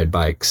to ride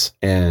bikes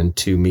and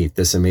to meet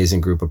this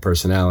amazing group of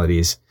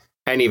personalities,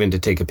 and even to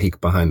take a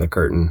peek behind the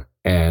curtain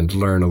and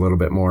learn a little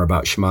bit more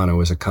about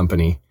Shimano as a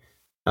company.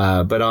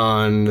 But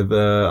on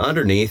the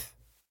underneath,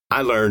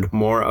 I learned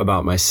more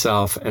about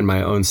myself and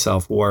my own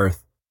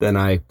self-worth than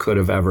I could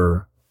have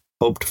ever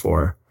hoped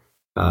for.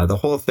 The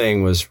whole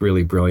thing was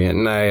really brilliant,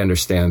 and I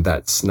understand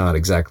that's not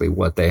exactly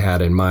what they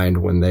had in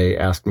mind when they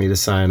asked me to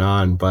sign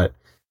on, but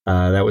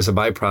That was a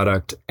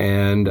byproduct,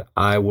 and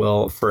I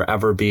will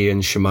forever be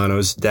in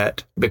Shimano's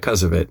debt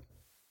because of it.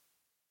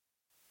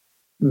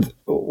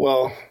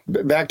 Well,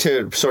 back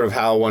to sort of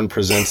how one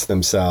presents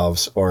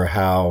themselves, or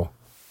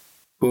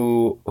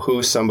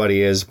who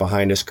somebody is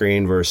behind a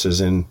screen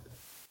versus in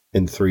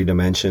 3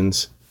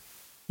 dimensions.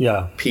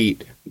 Yeah.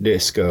 Pete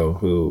Disco,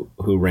 who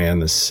ran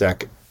the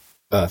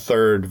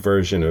third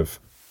version of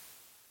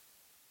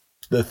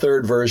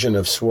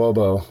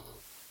Swobo.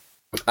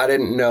 I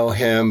didn't know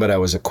him, but I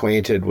was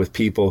acquainted with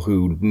people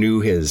who knew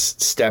his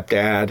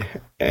stepdad,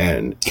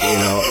 and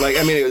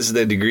it was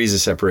the degrees of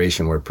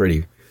separation were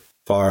pretty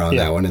far on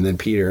that one. And then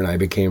Peter and I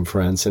became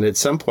friends, and at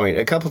some point,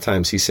 a couple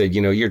times, he said,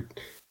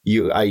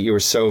 you were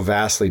so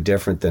vastly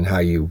different than how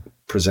you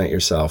present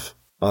yourself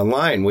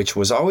online, which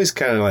was always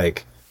kind of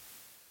like,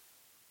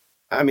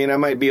 I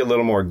might be a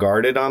little more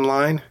guarded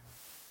online,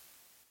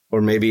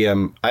 or maybe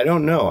I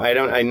don't know.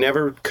 I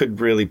never could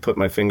really put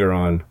my finger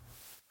on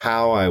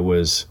how I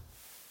was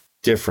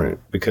different,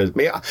 because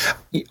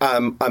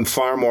I'm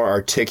far more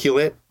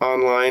articulate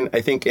online, I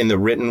think, in the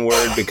written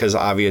word, because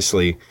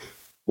obviously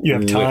you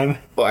have time.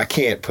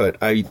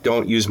 I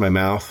don't use my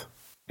mouth,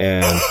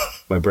 and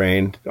my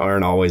brain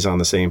aren't always on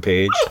the same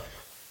page.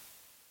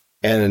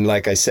 And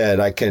like I said,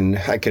 I can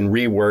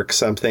rework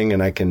something,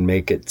 and I can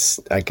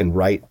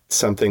write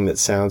something that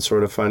sounds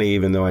sort of funny,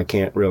 even though I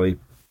can't really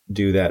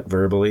do that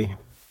verbally.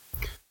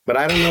 But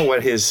I don't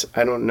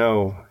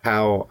know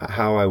how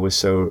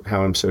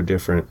I'm so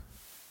different.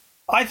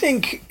 I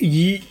think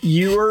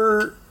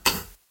your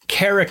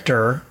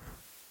character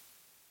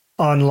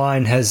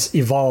online has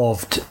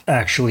evolved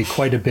actually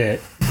quite a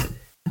bit.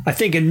 I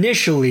think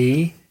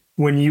initially,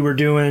 when you were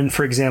doing,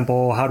 for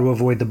example, How to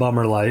Avoid the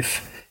Bummer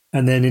Life,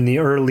 and then in the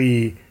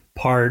early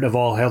part of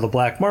All Hail the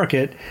Black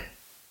Market,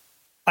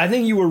 I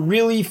think you were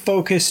really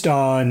focused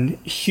on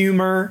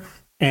humor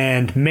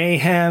and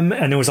mayhem,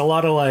 and there was a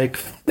lot of like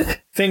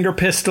finger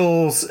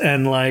pistols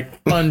and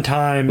like fun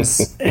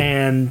times,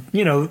 and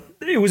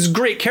it was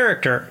great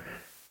character.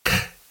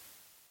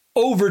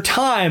 Over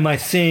time, I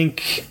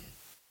think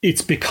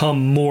it's become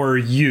more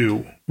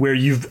you, where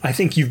I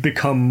think you've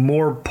become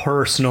more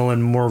personal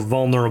and more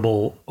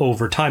vulnerable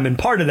over time, and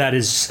part of that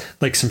is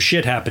like some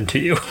shit happened to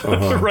you,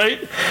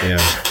 right?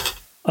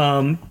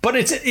 Yeah. But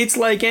it's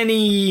like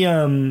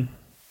any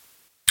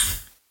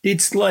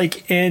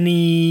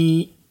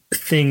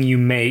thing you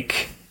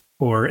make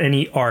or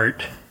any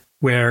art,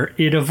 where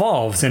it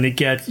evolves and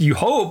you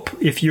hope,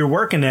 if you're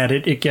working at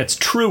it, it gets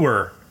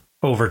truer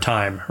over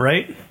time,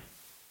 right?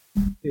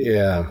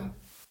 Yeah.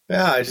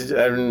 Yeah,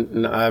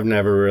 I've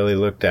never really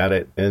looked at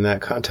it in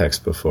that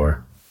context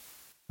before.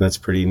 That's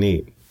pretty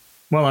neat.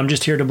 Well, I'm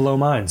just here to blow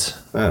minds.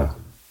 Oh,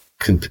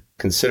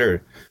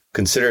 consider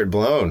it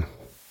blown.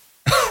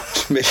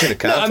 Mission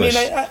accomplished.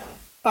 No,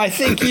 I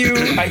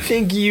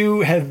think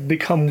you have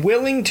become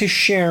willing to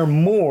share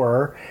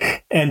more,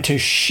 and to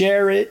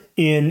share it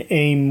in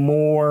a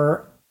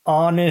more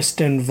honest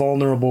and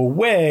vulnerable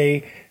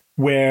way,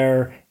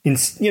 where in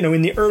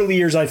the early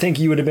years, I think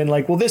you would have been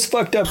like, well, this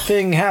fucked up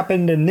thing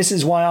happened, and this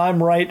is why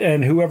I'm right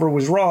and whoever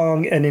was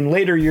wrong. And in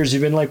later years,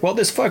 you've been like, well,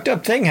 this fucked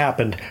up thing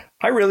happened.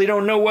 I really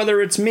don't know whether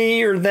it's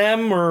me or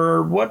them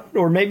or what,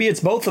 or maybe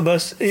it's both of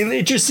us.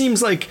 It just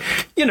seems like,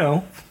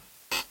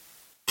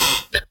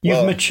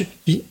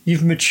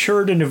 you've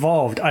matured and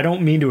evolved. I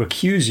don't mean to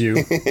accuse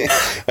you.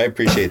 I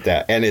appreciate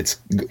that. And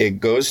it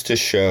goes to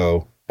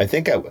show, I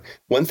think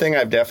one thing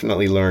I've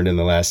definitely learned in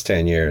the last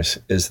 10 years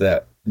is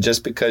that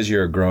just because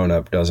you're a grown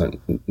up doesn't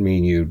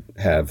mean you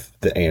have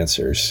the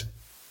answers.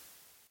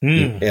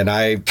 And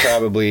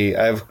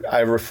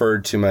I've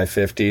referred to my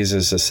 50s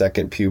as a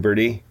second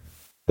puberty,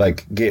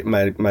 like get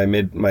my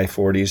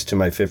 40s to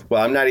my 50s.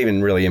 Well, I'm not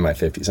even really in my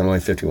 50s. I'm only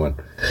 51.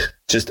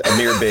 Just a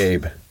mere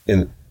babe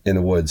in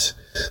the woods.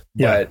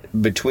 Yeah.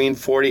 But between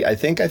 40, I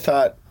think I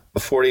thought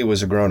 40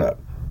 was a grown up.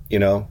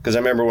 Because I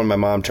remember when my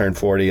mom turned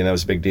 40 and that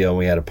was a big deal, and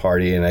we had a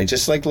party, and I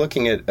just like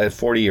looking at a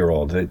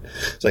 40-year-old.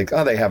 It's like,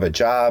 oh, they have a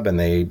job and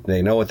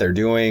they know what they're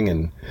doing.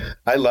 And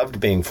I loved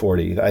being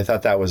 40. I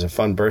thought that was a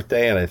fun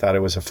birthday, and I thought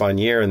it was a fun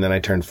year. And then I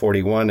turned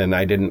 41 and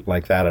I didn't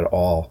like that at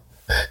all.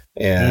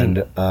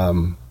 And,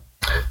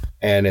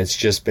 and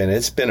it's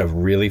been a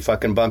really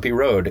fucking bumpy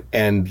road.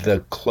 And the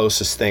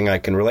closest thing I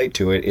can relate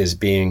to it is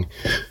being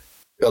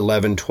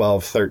 11,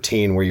 12,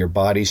 13, where your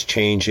body's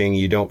changing.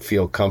 You don't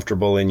feel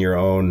comfortable in your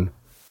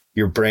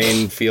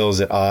brain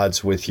feels at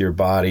odds with your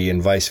body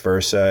and vice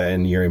versa,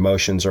 and your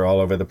emotions are all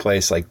over the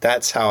place. Like,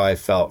 that's how I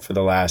felt for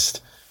the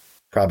last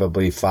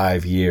probably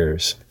 5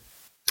 years.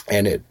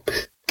 And it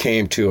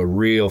came to a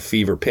real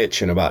fever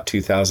pitch in about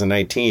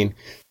 2019.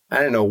 I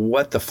didn't know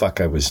what the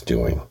fuck I was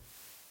doing.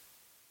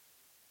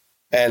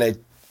 And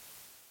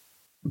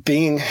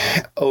being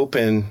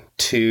open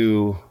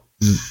to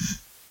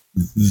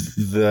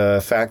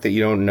the fact that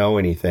you don't know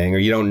anything, or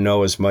you don't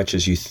know as much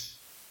as you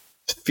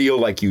feel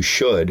like you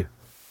should.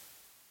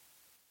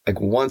 Like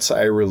once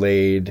I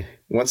related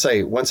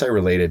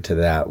to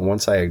that,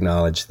 once I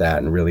acknowledged that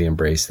and really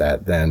embraced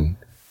that, then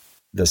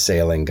the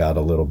sailing got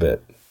a little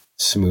bit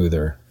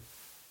smoother.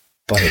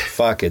 But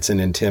fuck, it's an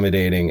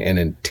intimidating and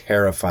a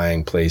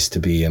terrifying place to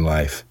be in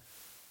life,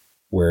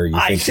 where you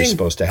think you're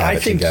supposed to have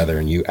it together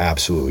and you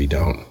absolutely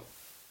don't.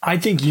 I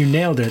think you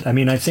nailed it. I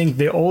mean, I think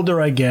the older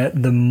I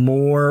get, the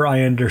more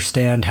I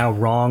understand how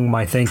wrong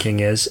my thinking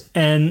is.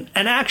 And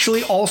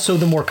actually also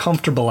the more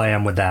comfortable I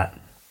am with that.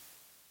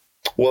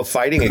 Well,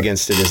 fighting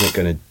against it isn't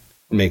going to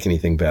make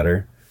anything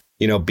better.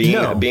 You know,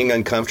 being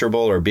uncomfortable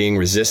or being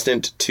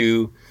resistant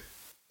to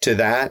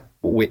that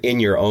in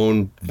your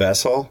own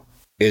vessel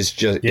is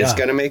just, it's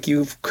going to make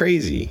you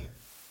crazy.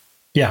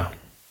 Yeah.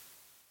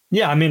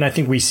 Yeah. I mean, I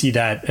think we see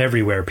that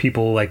everywhere.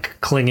 People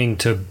like clinging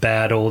to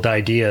bad old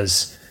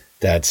ideas.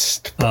 That's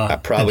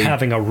probably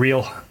having a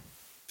real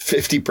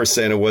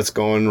 50% of what's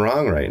going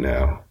wrong right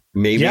now.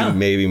 Maybe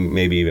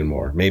even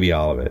more, maybe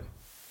all of it.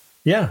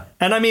 Yeah.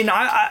 And I mean,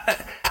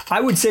 I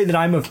would say that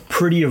I'm a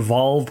pretty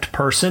evolved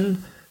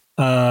person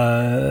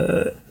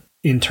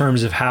in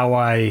terms of how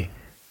I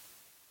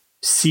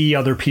see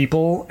other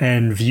people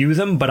and view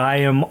them, but I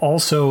am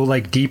also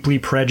like deeply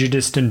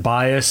prejudiced and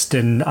biased,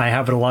 and I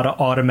have a lot of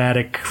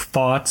automatic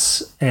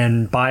thoughts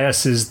and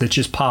biases that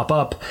just pop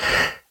up.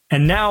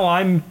 And now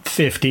I'm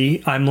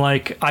 50. I'm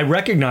like, I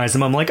recognize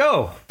them. I'm like,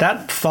 oh,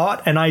 that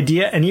thought and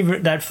idea and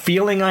even that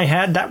feeling I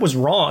had, that was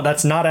wrong.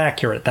 That's not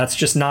accurate. That's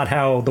just not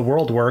how the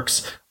world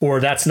works, or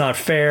that's not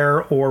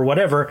fair, or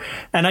whatever.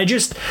 And I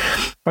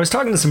was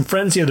talking to some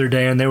friends the other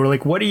day, and they were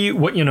like,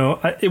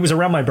 it was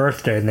around my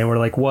birthday, and they were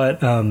like,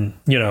 what, I'm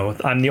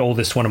the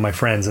oldest one of my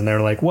friends. And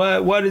they're like,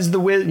 what is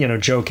the,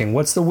 joking,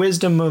 what's the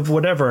wisdom of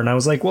whatever? And I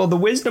was like, well, the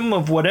wisdom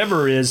of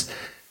whatever is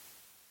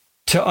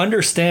to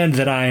understand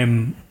that I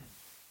am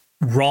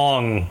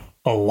wrong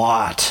a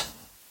lot,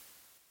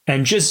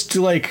 and just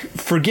to like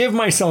forgive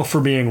myself for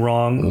being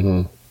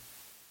wrong,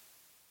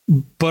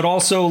 but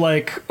also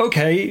like,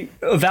 okay,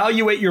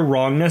 evaluate your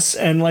wrongness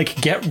and like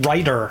get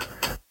righter,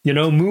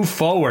 move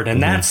forward.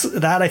 And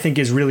that I think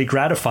is really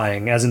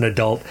gratifying as an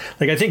adult.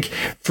 Like, I think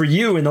for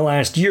you in the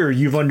last year,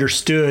 you've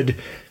understood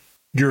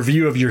your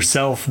view of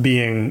yourself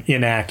being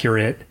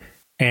inaccurate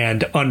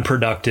and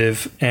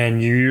unproductive,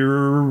 and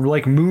you're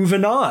like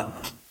moving on,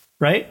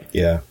 right?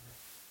 Yeah.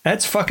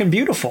 That's fucking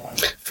beautiful.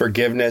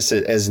 Forgiveness,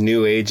 as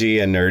new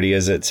agey and nerdy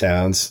as it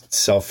sounds,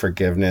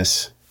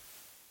 self-forgiveness,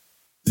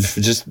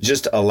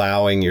 just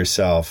allowing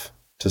yourself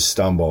to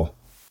stumble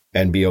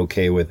and be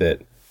okay with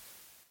it,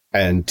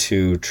 and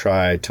to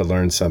try to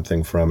learn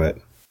something from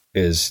it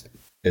is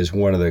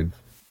one of the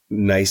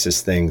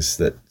nicest things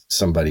that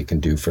somebody can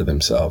do for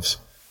themselves.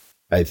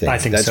 I think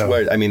that's so.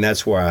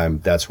 That's where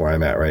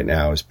I'm at right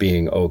now, is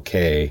being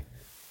okay.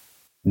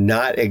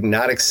 Not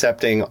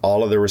accepting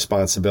all of the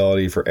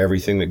responsibility for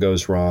everything that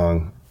goes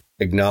wrong,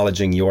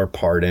 acknowledging your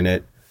part in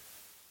it.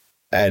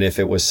 And if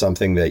it was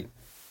something that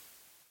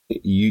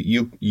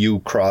you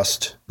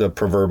crossed the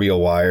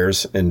proverbial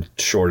wires and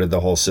shorted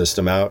the whole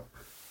system out,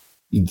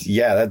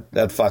 yeah,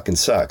 that fucking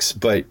sucks.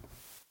 But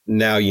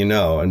now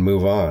and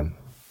move on.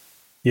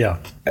 Yeah.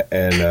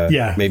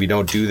 And maybe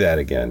don't do that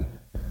again.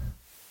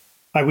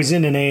 I was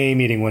in an AA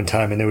meeting one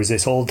time, and there was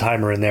this old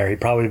timer in there. He'd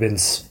probably been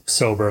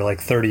sober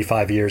like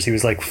 35 years. He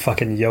was like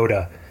fucking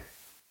Yoda.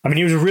 I mean,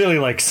 he was really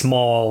like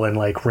small and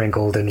like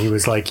wrinkled, and he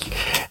was like,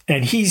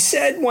 and he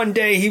said one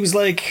day, he was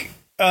like,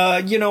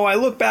 I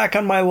look back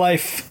on my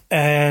life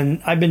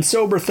and I've been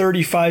sober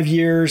 35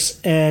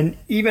 years. And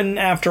even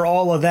after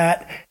all of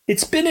that,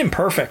 it's been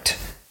imperfect.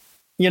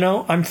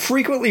 I'm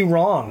frequently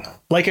wrong,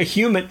 like a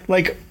human,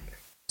 like,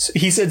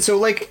 he said, so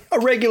like a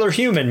regular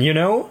human,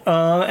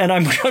 and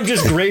I'm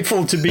just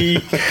grateful to be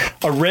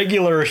a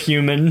regular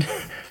human,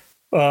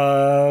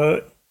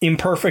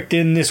 imperfect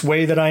in this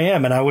way that I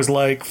am. And I was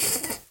like,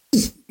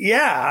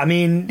 yeah, I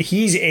mean,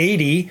 he's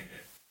 80.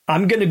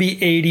 I'm going to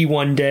be 80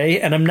 one day,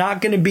 and I'm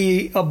not going to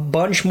be a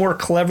bunch more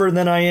clever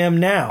than I am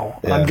now.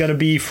 Yeah. I'm going to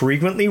be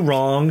frequently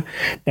wrong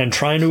and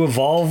trying to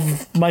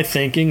evolve my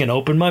thinking and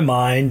open my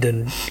mind,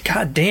 and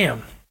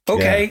goddamn.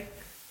 Okay. Yeah.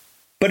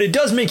 But it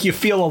does make you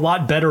feel a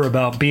lot better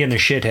about being a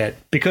shithead,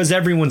 because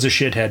everyone's a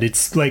shithead.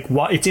 It's like,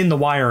 it's in the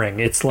wiring.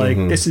 It's like,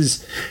 this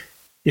is,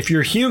 if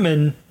you're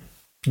human,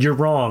 you're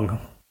wrong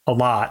a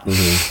lot.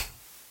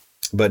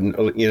 But,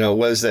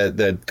 was that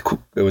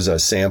it was a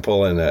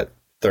sample in that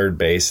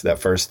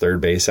first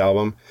Third Base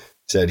album,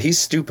 said he's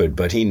stupid,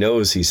 but he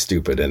knows he's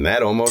stupid. And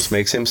that almost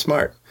makes him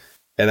smart.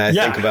 And I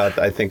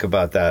think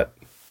about that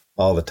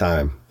all the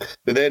time.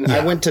 But then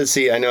I went to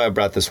see, I know I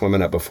brought this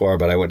woman up before,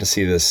 but I went to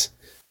see this.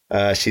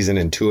 She's an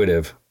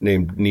intuitive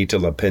named Nita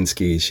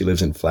Lipinski. She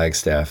lives in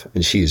Flagstaff,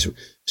 and she's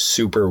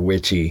super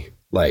witchy,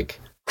 like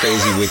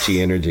crazy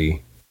witchy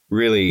energy.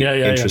 Really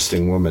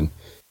interesting woman.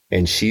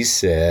 And she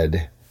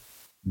said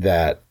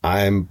that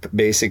I'm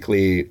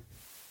basically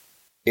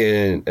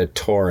in a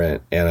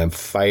torrent and I'm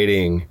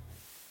fighting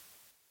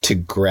to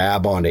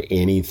grab onto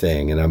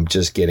anything, and I'm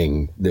just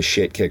getting the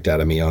shit kicked out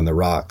of me on the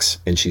rocks.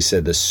 And she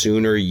said, the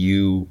sooner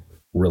you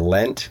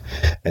relent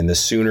and the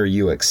sooner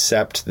you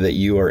accept that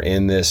you are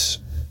in this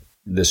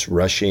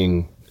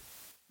rushing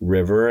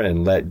river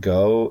and let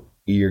go,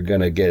 you're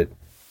going to get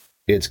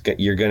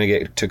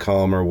to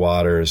calmer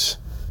waters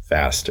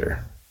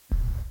faster.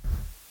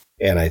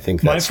 And I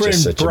think that's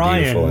just such a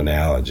beautiful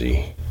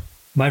analogy.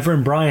 My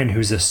friend Brian,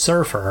 who's a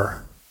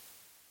surfer,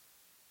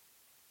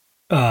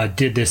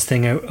 did this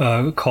thing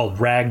called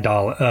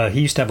ragdoll.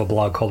 He used to have a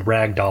blog called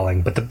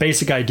Ragdolling, but the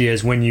basic idea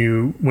is when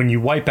you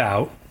wipe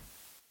out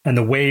and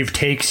the wave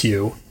takes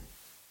you,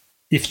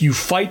 if you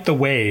fight the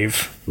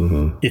wave,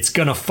 it's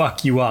gonna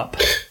fuck you up.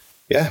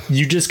 Yeah.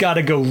 You just got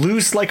to go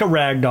loose like a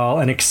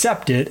ragdoll and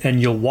accept it, and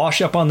you'll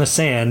wash up on the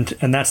sand,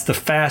 and that's the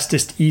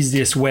fastest,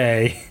 easiest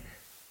way.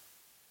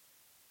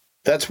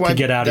 That's why. To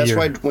get out of that's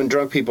why when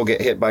drunk people get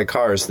hit by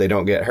cars, they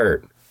don't get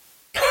hurt.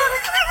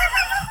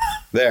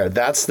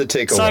 That's the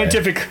takeaway.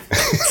 Scientific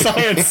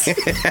science.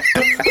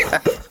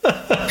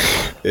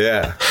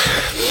 Yeah.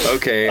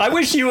 Okay. I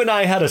wish you and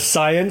I had a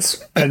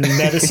science and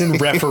medicine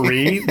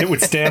referee that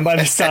would stand by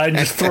the side and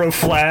just throw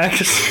flags.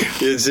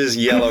 It's just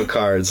yellow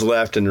cards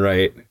left and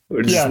right.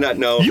 Yeah.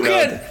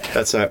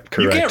 That's not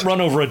correct. You can't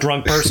run over a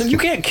drunk person. You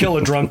can't kill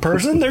a drunk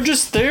person. They're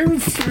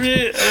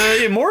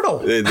immortal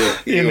in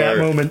that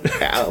moment.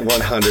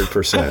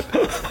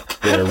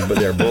 100%.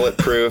 They're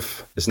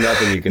bulletproof. There's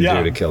nothing you can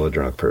do to kill a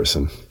drunk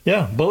person.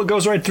 Yeah, bullet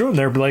goes right through them.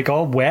 They're like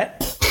all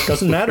wet.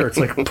 Doesn't matter. It's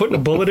like putting a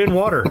bullet in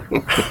water.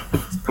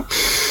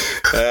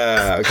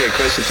 Okay,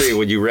 question 3.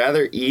 Would you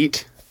rather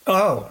eat?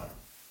 Oh.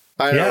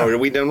 I don't know. Are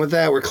we done with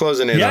that? We're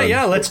closing in.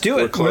 Yeah, let's do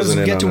it. Let's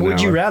get to would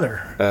you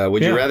rather.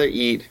 Would you rather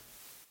eat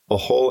a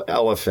whole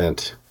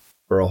elephant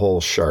or a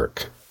whole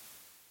shark?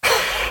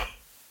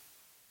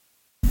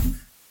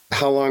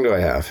 How long do I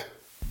have?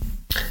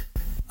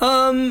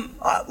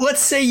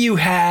 Let's say you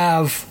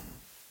have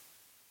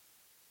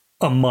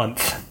a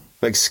month.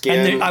 Like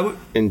skin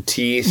and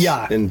teeth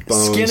and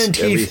bones. Skin and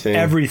teeth,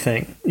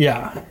 everything.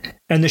 Yeah.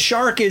 And the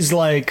shark is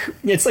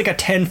it's like a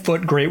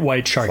 10-foot great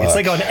white shark. Fuck. It's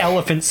like an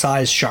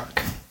elephant-sized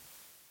shark.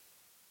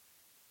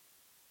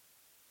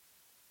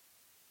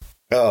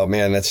 Oh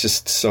man, that's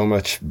just so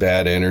much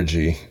bad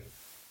energy.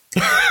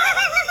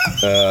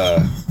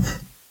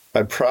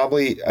 I'd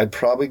probably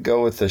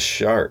go with the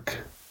shark.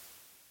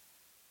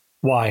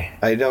 Why?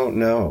 I don't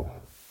know.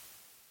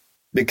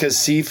 Because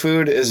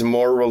seafood is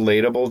more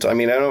relatable. I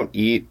don't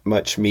eat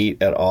much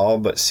meat at all,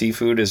 but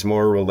seafood is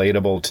more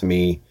relatable to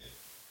me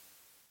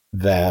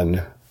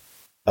than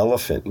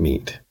elephant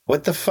meat.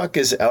 What the fuck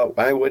is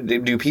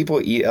do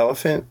people eat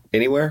elephant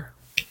anywhere?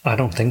 I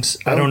don't think so.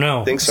 I don't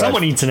know. Think so.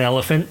 Someone eats an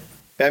elephant.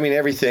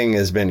 Everything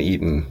has been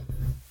eaten.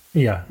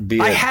 Yeah.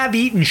 I have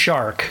eaten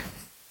shark.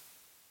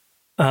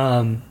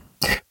 But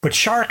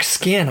shark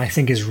skin, I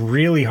think, is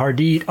really hard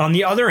to eat. On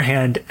the other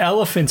hand,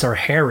 elephants are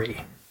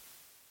hairy.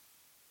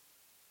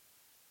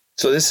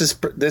 So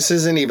this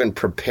isn't even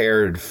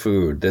prepared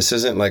food. This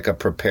isn't like a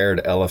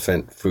prepared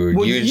elephant food.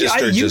 Well,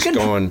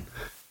 going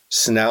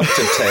snout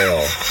to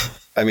tail.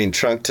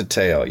 Trunk to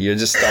tail. You're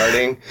just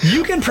starting.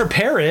 You can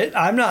prepare it.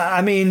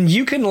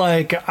 You can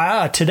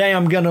today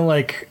I'm going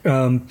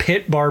to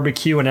pit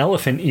barbecue an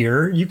elephant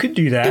ear. You could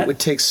do that. It would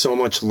take so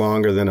much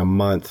longer than a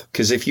month.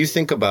 Because if you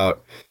think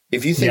about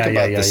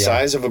the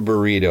size of a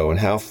burrito and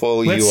how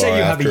full you are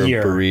after a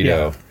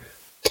burrito,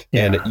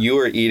 and you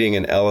are eating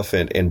an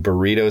elephant in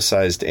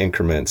burrito-sized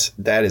increments,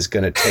 that is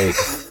going to take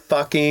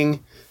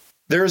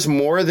there's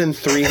more than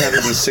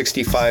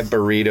 365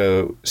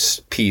 burrito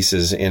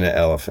pieces in an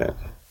elephant.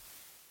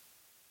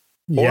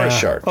 Or a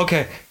shark.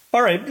 Okay.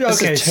 All right. Okay.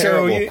 That's a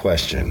terrible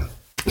question.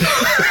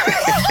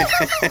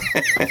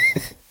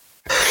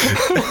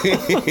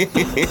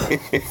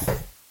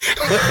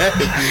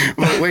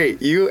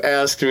 Wait, you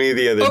asked me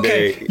the other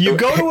day. You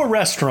go to a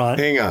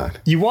restaurant. Hang on.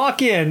 You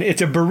walk in,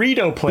 it's a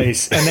burrito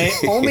place, and they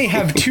only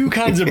have two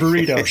kinds of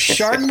burrito,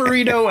 shark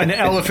burrito and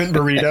elephant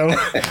burrito.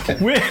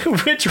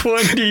 Which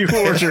one do you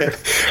order?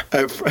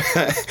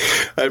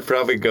 I'd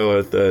probably go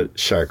with the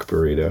shark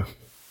burrito.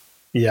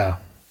 Yeah.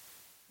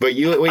 But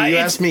you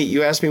asked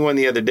me one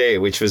the other day,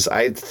 which was,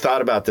 I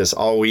thought about this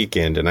all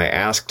weekend, and I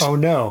asked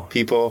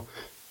people.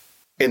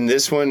 And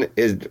this one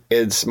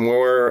it's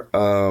more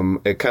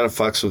it kind of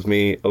fucks with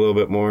me a little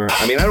bit more.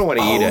 I don't want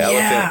to eat an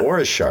elephant or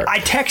a shark. I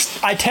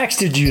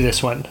texted you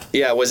this one.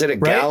 Yeah, was it a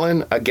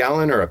gallon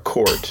or a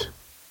quart?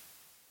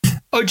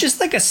 Oh, just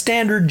like a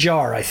standard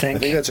jar, I think. I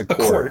think that's a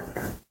quart.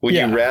 Would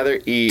you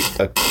rather eat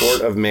a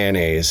quart of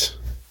mayonnaise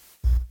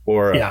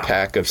or a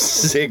pack of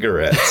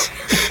cigarettes?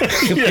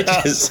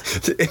 Because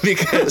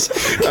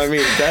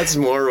that's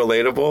more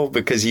relatable,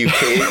 because you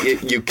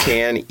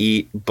can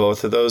eat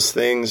both of those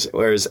things,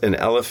 whereas an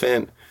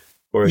elephant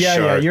or a shark.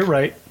 Yeah, you're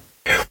right.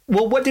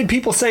 Well, what did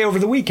people say over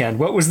the weekend?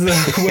 What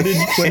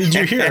did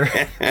you hear?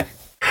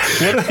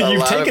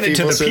 You've taken it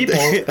to the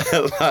people.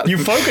 You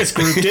focus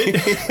grouped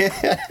it.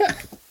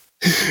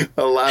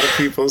 A lot of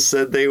people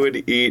said they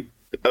would eat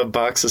a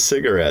box of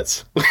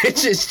cigarettes,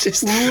 which is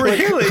just really,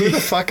 who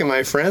the fuck am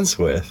I friends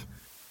with?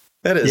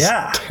 That is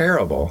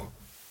terrible.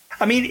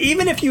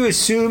 Even if you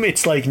assume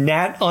it's like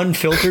nat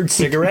unfiltered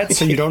cigarettes,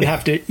 so you don't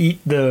have to eat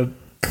the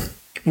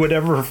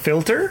whatever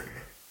filter.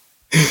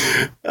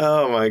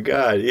 Oh my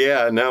god!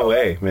 Yeah, no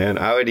way, man.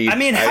 I would eat. I'd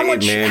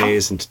eat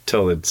mayonnaise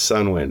until the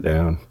sun went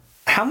down.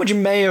 How much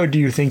mayo do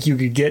you think you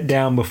could get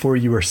down before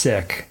you were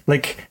sick?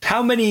 Like,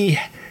 how many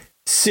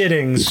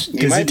sittings You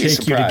does might it be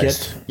take you to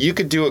surprised. get? You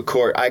could do a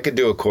quart. I could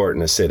do a quart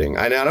in a sitting.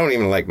 I don't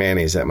even like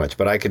mayonnaise that much,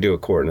 but I could do a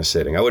quart in a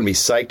sitting. I wouldn't be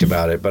psyched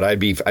about it, but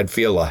I'd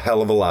feel a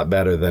hell of a lot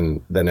better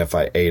than if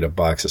I ate a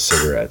box of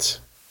cigarettes.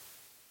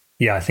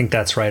 Yeah, I think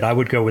that's right. I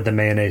would go with the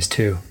mayonnaise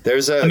too.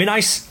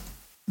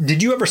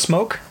 Did you ever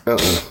smoke?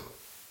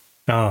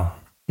 Oh,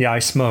 yeah, I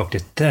smoked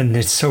it. Then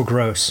it's so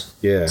gross.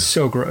 Yeah,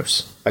 so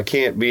gross. I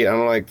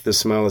don't like the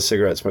smell of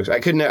cigarette smoke. I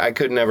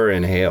could never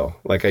inhale.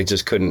 Like I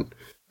just couldn't.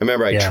 I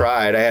remember I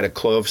tried. I had a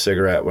clove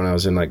cigarette when I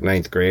was in like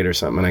 9th grade or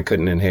something, and I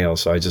couldn't inhale,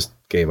 so I just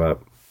gave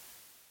up.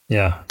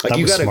 Yeah, like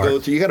you got to go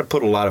through. You got to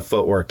put a lot of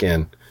footwork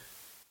in.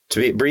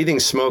 Breathing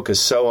smoke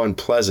is so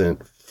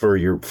unpleasant for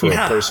a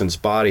person's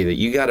body that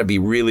you got to be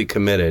really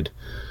committed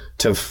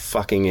to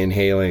fucking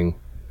inhaling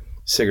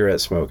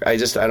cigarette smoke. I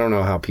don't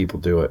know how people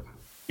do it.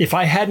 If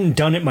I hadn't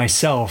done it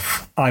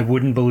myself, I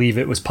wouldn't believe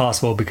it was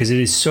possible because it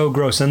is so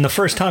gross. And the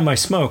first time I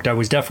smoked, I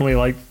was definitely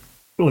like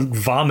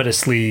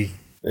vomitously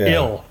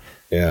ill.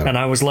 Yeah. And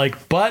I was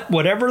like, but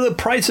whatever the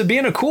price of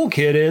being a cool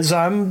kid is,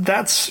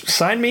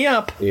 sign me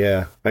up.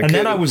 Yeah.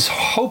 Then I was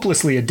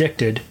hopelessly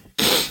addicted.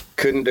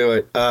 Couldn't do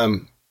it.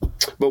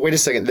 But wait a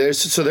second. There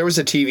was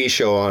a TV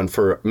show on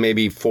for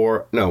maybe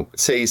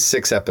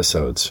 6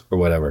 episodes or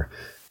whatever.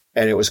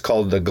 And it was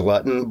called The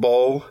Glutton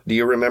Bowl. Do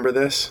you remember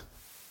this?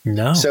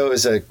 No. So it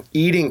was a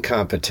eating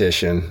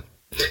competition,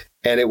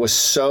 and it was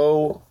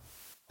so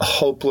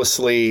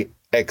hopelessly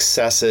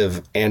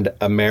excessive and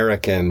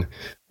American,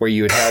 where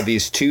you would have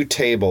these 2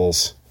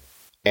 tables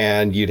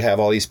and you'd have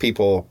all these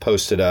people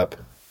posted up,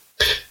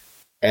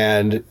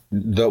 and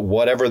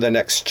whatever the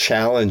next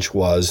challenge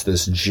was,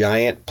 this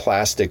giant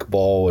plastic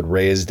bowl would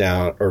raise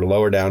down or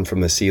lower down from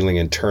the ceiling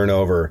and turn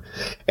over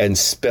and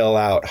spill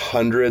out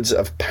hundreds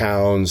of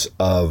pounds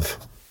of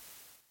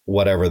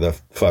whatever the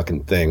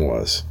fucking thing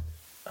was.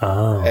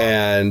 Oh.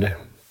 And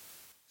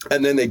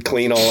then they'd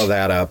clean all of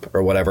that up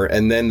or whatever.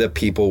 And then the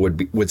people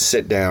would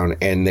sit down,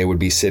 and they would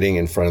be sitting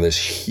in front of this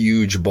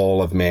huge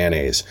bowl of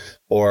mayonnaise,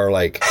 or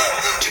like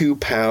 2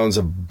 pounds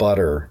of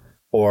butter,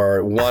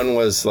 or one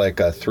was like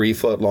a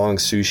 3-foot long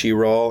sushi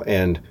roll,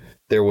 and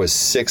there was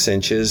 6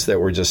 inches that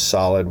were just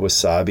solid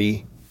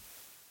wasabi.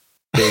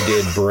 They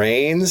did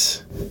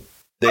brains,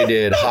 they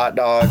did hot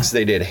dogs,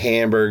 they did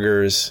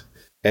hamburgers.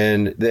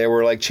 And they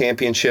were like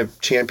champion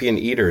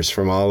eaters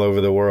from all over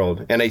the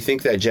world. And I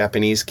think that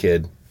Japanese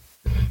kid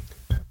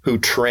who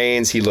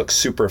trains, he looks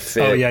super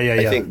fit. Oh, yeah.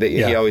 I think that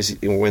he always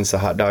wins the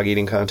hot dog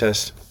eating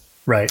contest.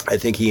 Right. I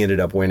think he ended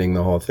up winning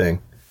the whole thing.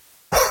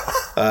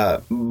 I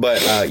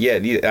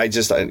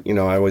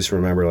always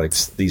remember like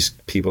these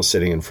people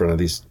sitting in front of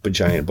these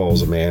giant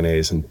bowls of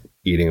mayonnaise and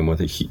eating them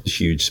with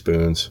huge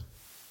spoons.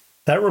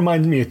 That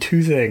reminds me of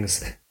 2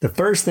 things. The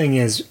first thing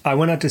is I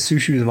went out to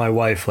sushi with my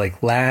wife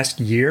like last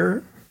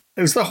year.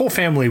 It was the whole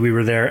family. We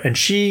were there, and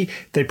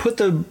they put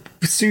the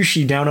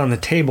sushi down on the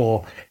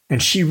table,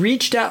 and she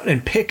reached out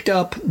and picked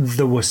up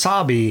the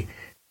wasabi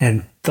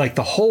and like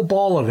the whole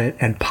ball of it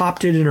and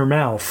popped it in her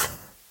mouth.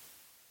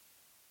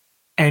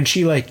 And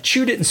she like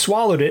chewed it and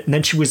swallowed it. And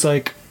then she was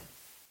like,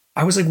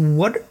 I was like,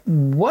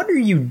 what are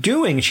you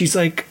doing? And she's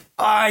like,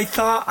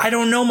 I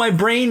don't know. My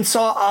brain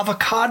saw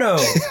avocado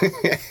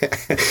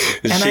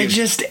and I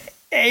just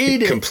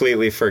ate it.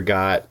 Completely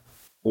forgot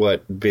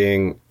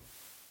the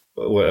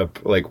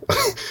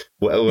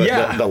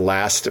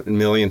last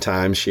million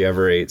times she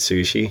ever ate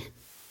sushi.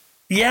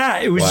 Yeah,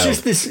 it was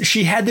just this.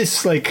 She had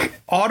this like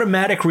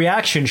automatic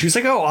reaction. She was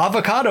like, oh,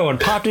 avocado, and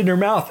popped it in her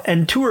mouth.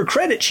 And to her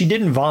credit, she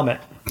didn't vomit.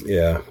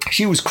 Yeah.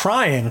 She was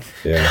crying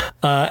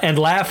and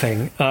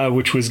laughing,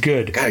 which was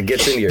good. God, it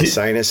gets into your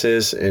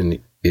sinuses,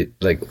 and it's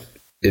like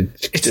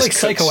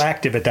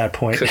psychoactive at that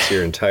point. Cooks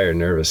your entire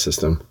nervous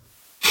system.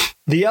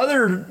 The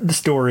other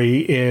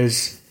story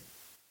is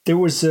there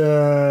was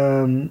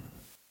when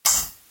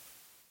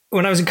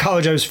I was in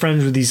college, I was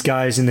friends with these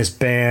guys in this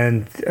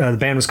band. The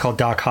band was called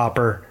Doc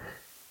Hopper,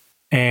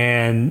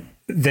 and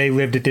they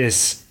lived at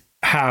this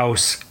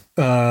house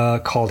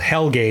called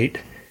Hellgate.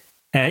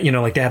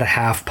 And, like they had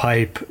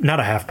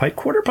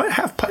quarter pipe,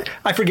 half pipe.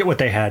 I forget what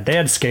they had. They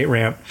had a skate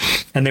ramp,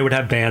 and they would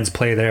have bands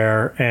play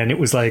there. And it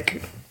was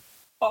like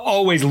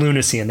always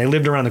lunacy. And they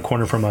lived around the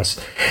corner from us.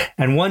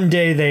 And one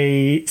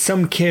day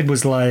some kid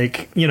was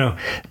like,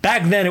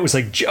 back then it was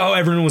like,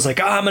 everyone was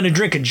like, I'm going to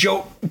drink a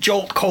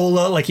Jolt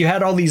Cola. Like you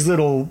had all these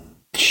little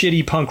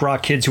shitty punk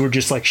rock kids who were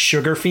just like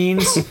sugar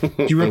fiends.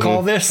 Do you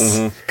recall this?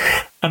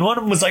 Mm-hmm. And one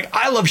of them was like,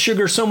 I love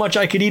sugar so much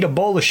I could eat a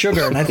bowl of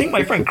sugar. And I think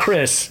my friend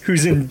Chris,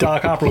 who's in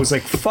Doc Hopper, was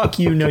like, fuck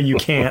you, no, you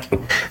can't.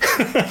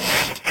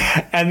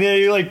 And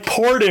they like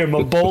poured him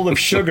a bowl of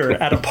sugar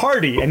at a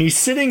party. And he's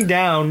sitting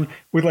down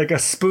with like a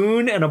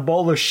spoon and a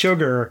bowl of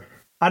sugar.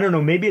 I don't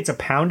know, maybe it's a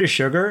pound of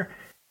sugar.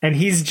 And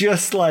he's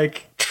just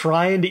like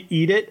trying to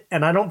eat it.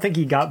 And I don't think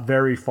he got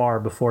very far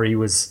before he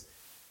was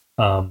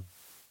ill.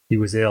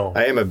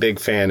 I am a big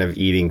fan of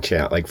eating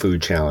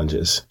food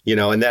challenges,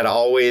 and that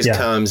always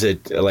comes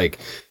at like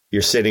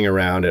you're sitting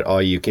around at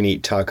all you can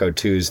eat Taco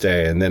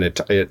Tuesday. And then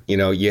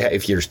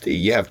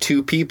you have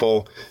 2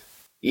 people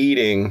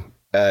eating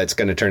it's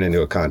going to turn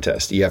into a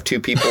contest. You have two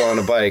people on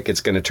a bike,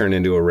 it's going to turn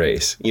into a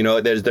race. You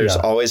know, there's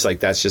always like,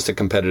 that's just a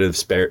competitive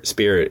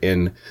spirit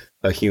in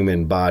a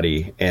human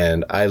body.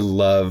 And I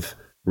love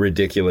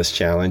ridiculous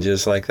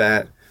challenges like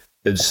that.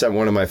 It's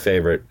one of my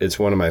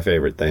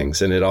favorite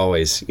things. And it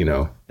always, you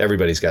know,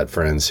 everybody's got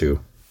friends who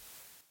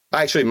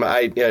actually,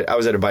 I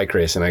was at a bike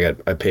race and I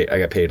got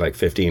paid like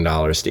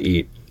 $15 to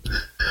eat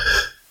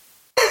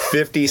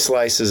 50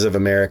 slices of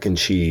American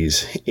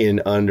cheese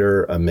in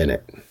under a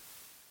minute.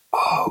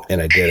 Oh,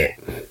 and I did it.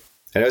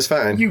 And it was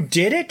fine. You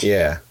did it?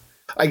 Yeah.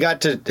 I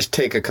got to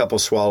take a couple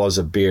swallows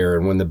of beer,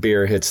 and when the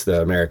beer hits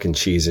the American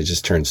cheese, it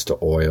just turns to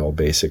oil,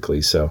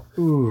 basically. So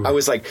I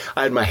was like,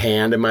 I had my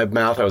hand in my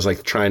mouth. I was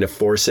like trying to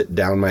force it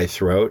down my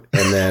throat.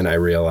 And then I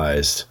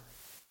realized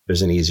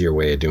there's an easier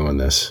way of doing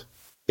this.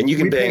 And you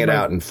can bang it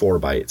out in 4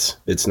 bites.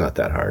 It's not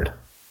that hard.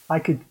 I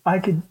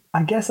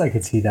guess I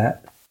could see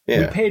that.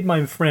 Yeah. We paid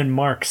my friend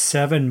Mark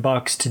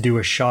 $7 to do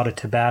a shot of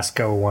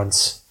Tabasco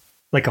once,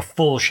 like a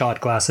full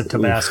shot glass of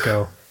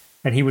Tabasco. Oof.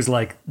 And he was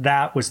like,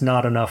 that was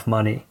not enough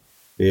money.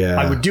 Yeah.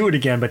 I would do it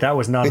again, but that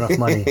was not enough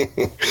money.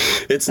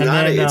 It's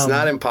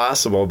not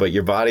impossible, but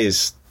your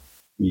body's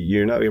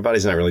not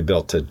really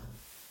built to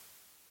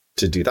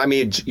do that. I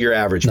mean, your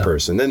average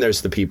person. Then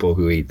there's the people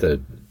who eat the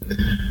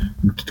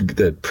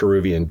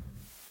Peruvian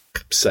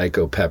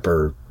psycho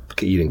pepper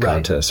eating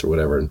contest or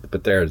whatever,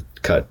 but they're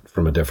cut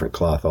from a different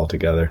cloth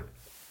altogether.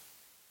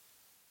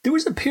 There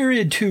was a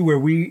period too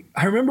where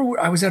I remember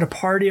I was at a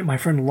party at my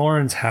friend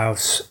Lauren's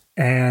house,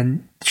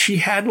 and she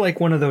had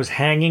like one of those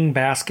hanging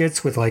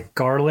baskets with like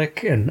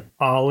garlic and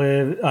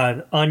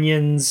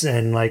onions,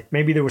 and like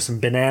maybe there were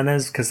some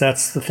bananas, because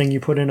that's the thing you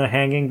put in a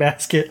hanging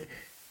basket.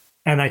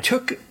 And I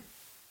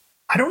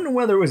don't know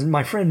whether it was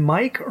my friend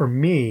Mike or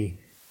me,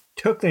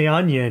 took the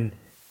onion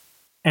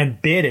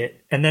and bit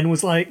it, and then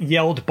was like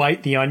yelled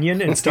 "bite the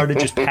onion" and started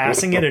just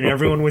passing it, and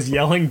everyone was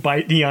yelling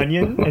 "bite the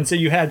onion." And so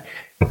you had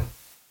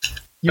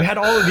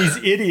all of these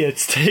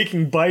idiots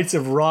taking bites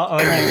of raw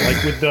onion,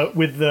 like with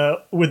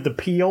the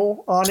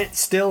peel on it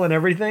still and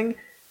everything,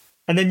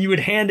 and then you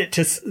would hand it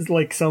to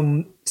like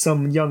some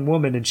young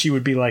woman, and she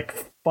would be like,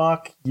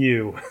 "Fuck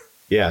you."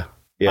 Yeah,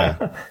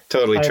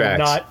 totally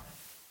tracks.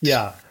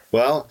 Yeah.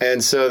 Well,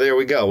 and so there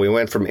we go. We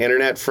went from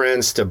internet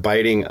friends to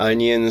biting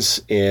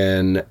onions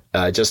in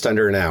just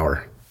under an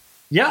hour.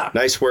 Yeah.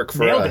 Nice work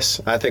for us.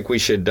 I think we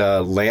should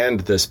land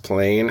this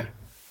plane.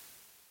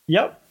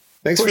 Yep.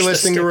 Thanks for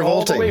listening to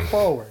Revolting. All the way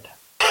forward.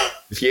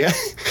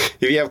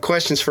 If you have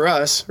questions for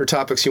us or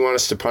topics you want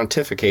us to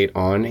pontificate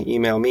on,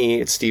 email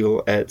me at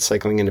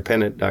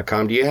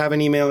steve@cyclingindependent.com. Do you have an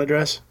email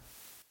address?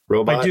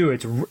 Robot? I do.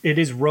 It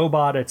is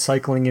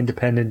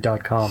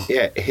robot@cyclingindependent.com.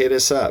 Yeah, hit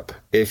us up.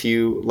 If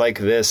you like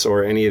this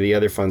or any of the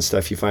other fun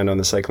stuff you find on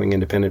the Cycling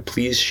Independent,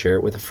 please share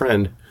it with a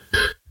friend.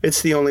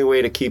 It's the only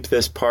way to keep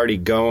this party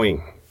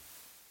going.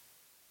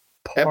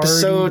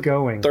 Episode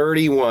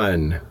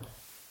 31.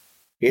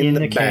 In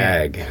the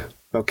bag.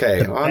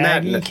 Okay. On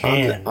that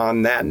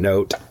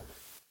note,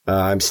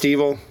 I'm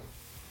Steve-O.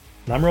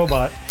 And I'm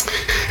Robot.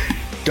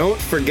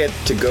 Don't forget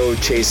to go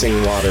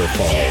chasing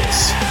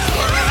waterfalls.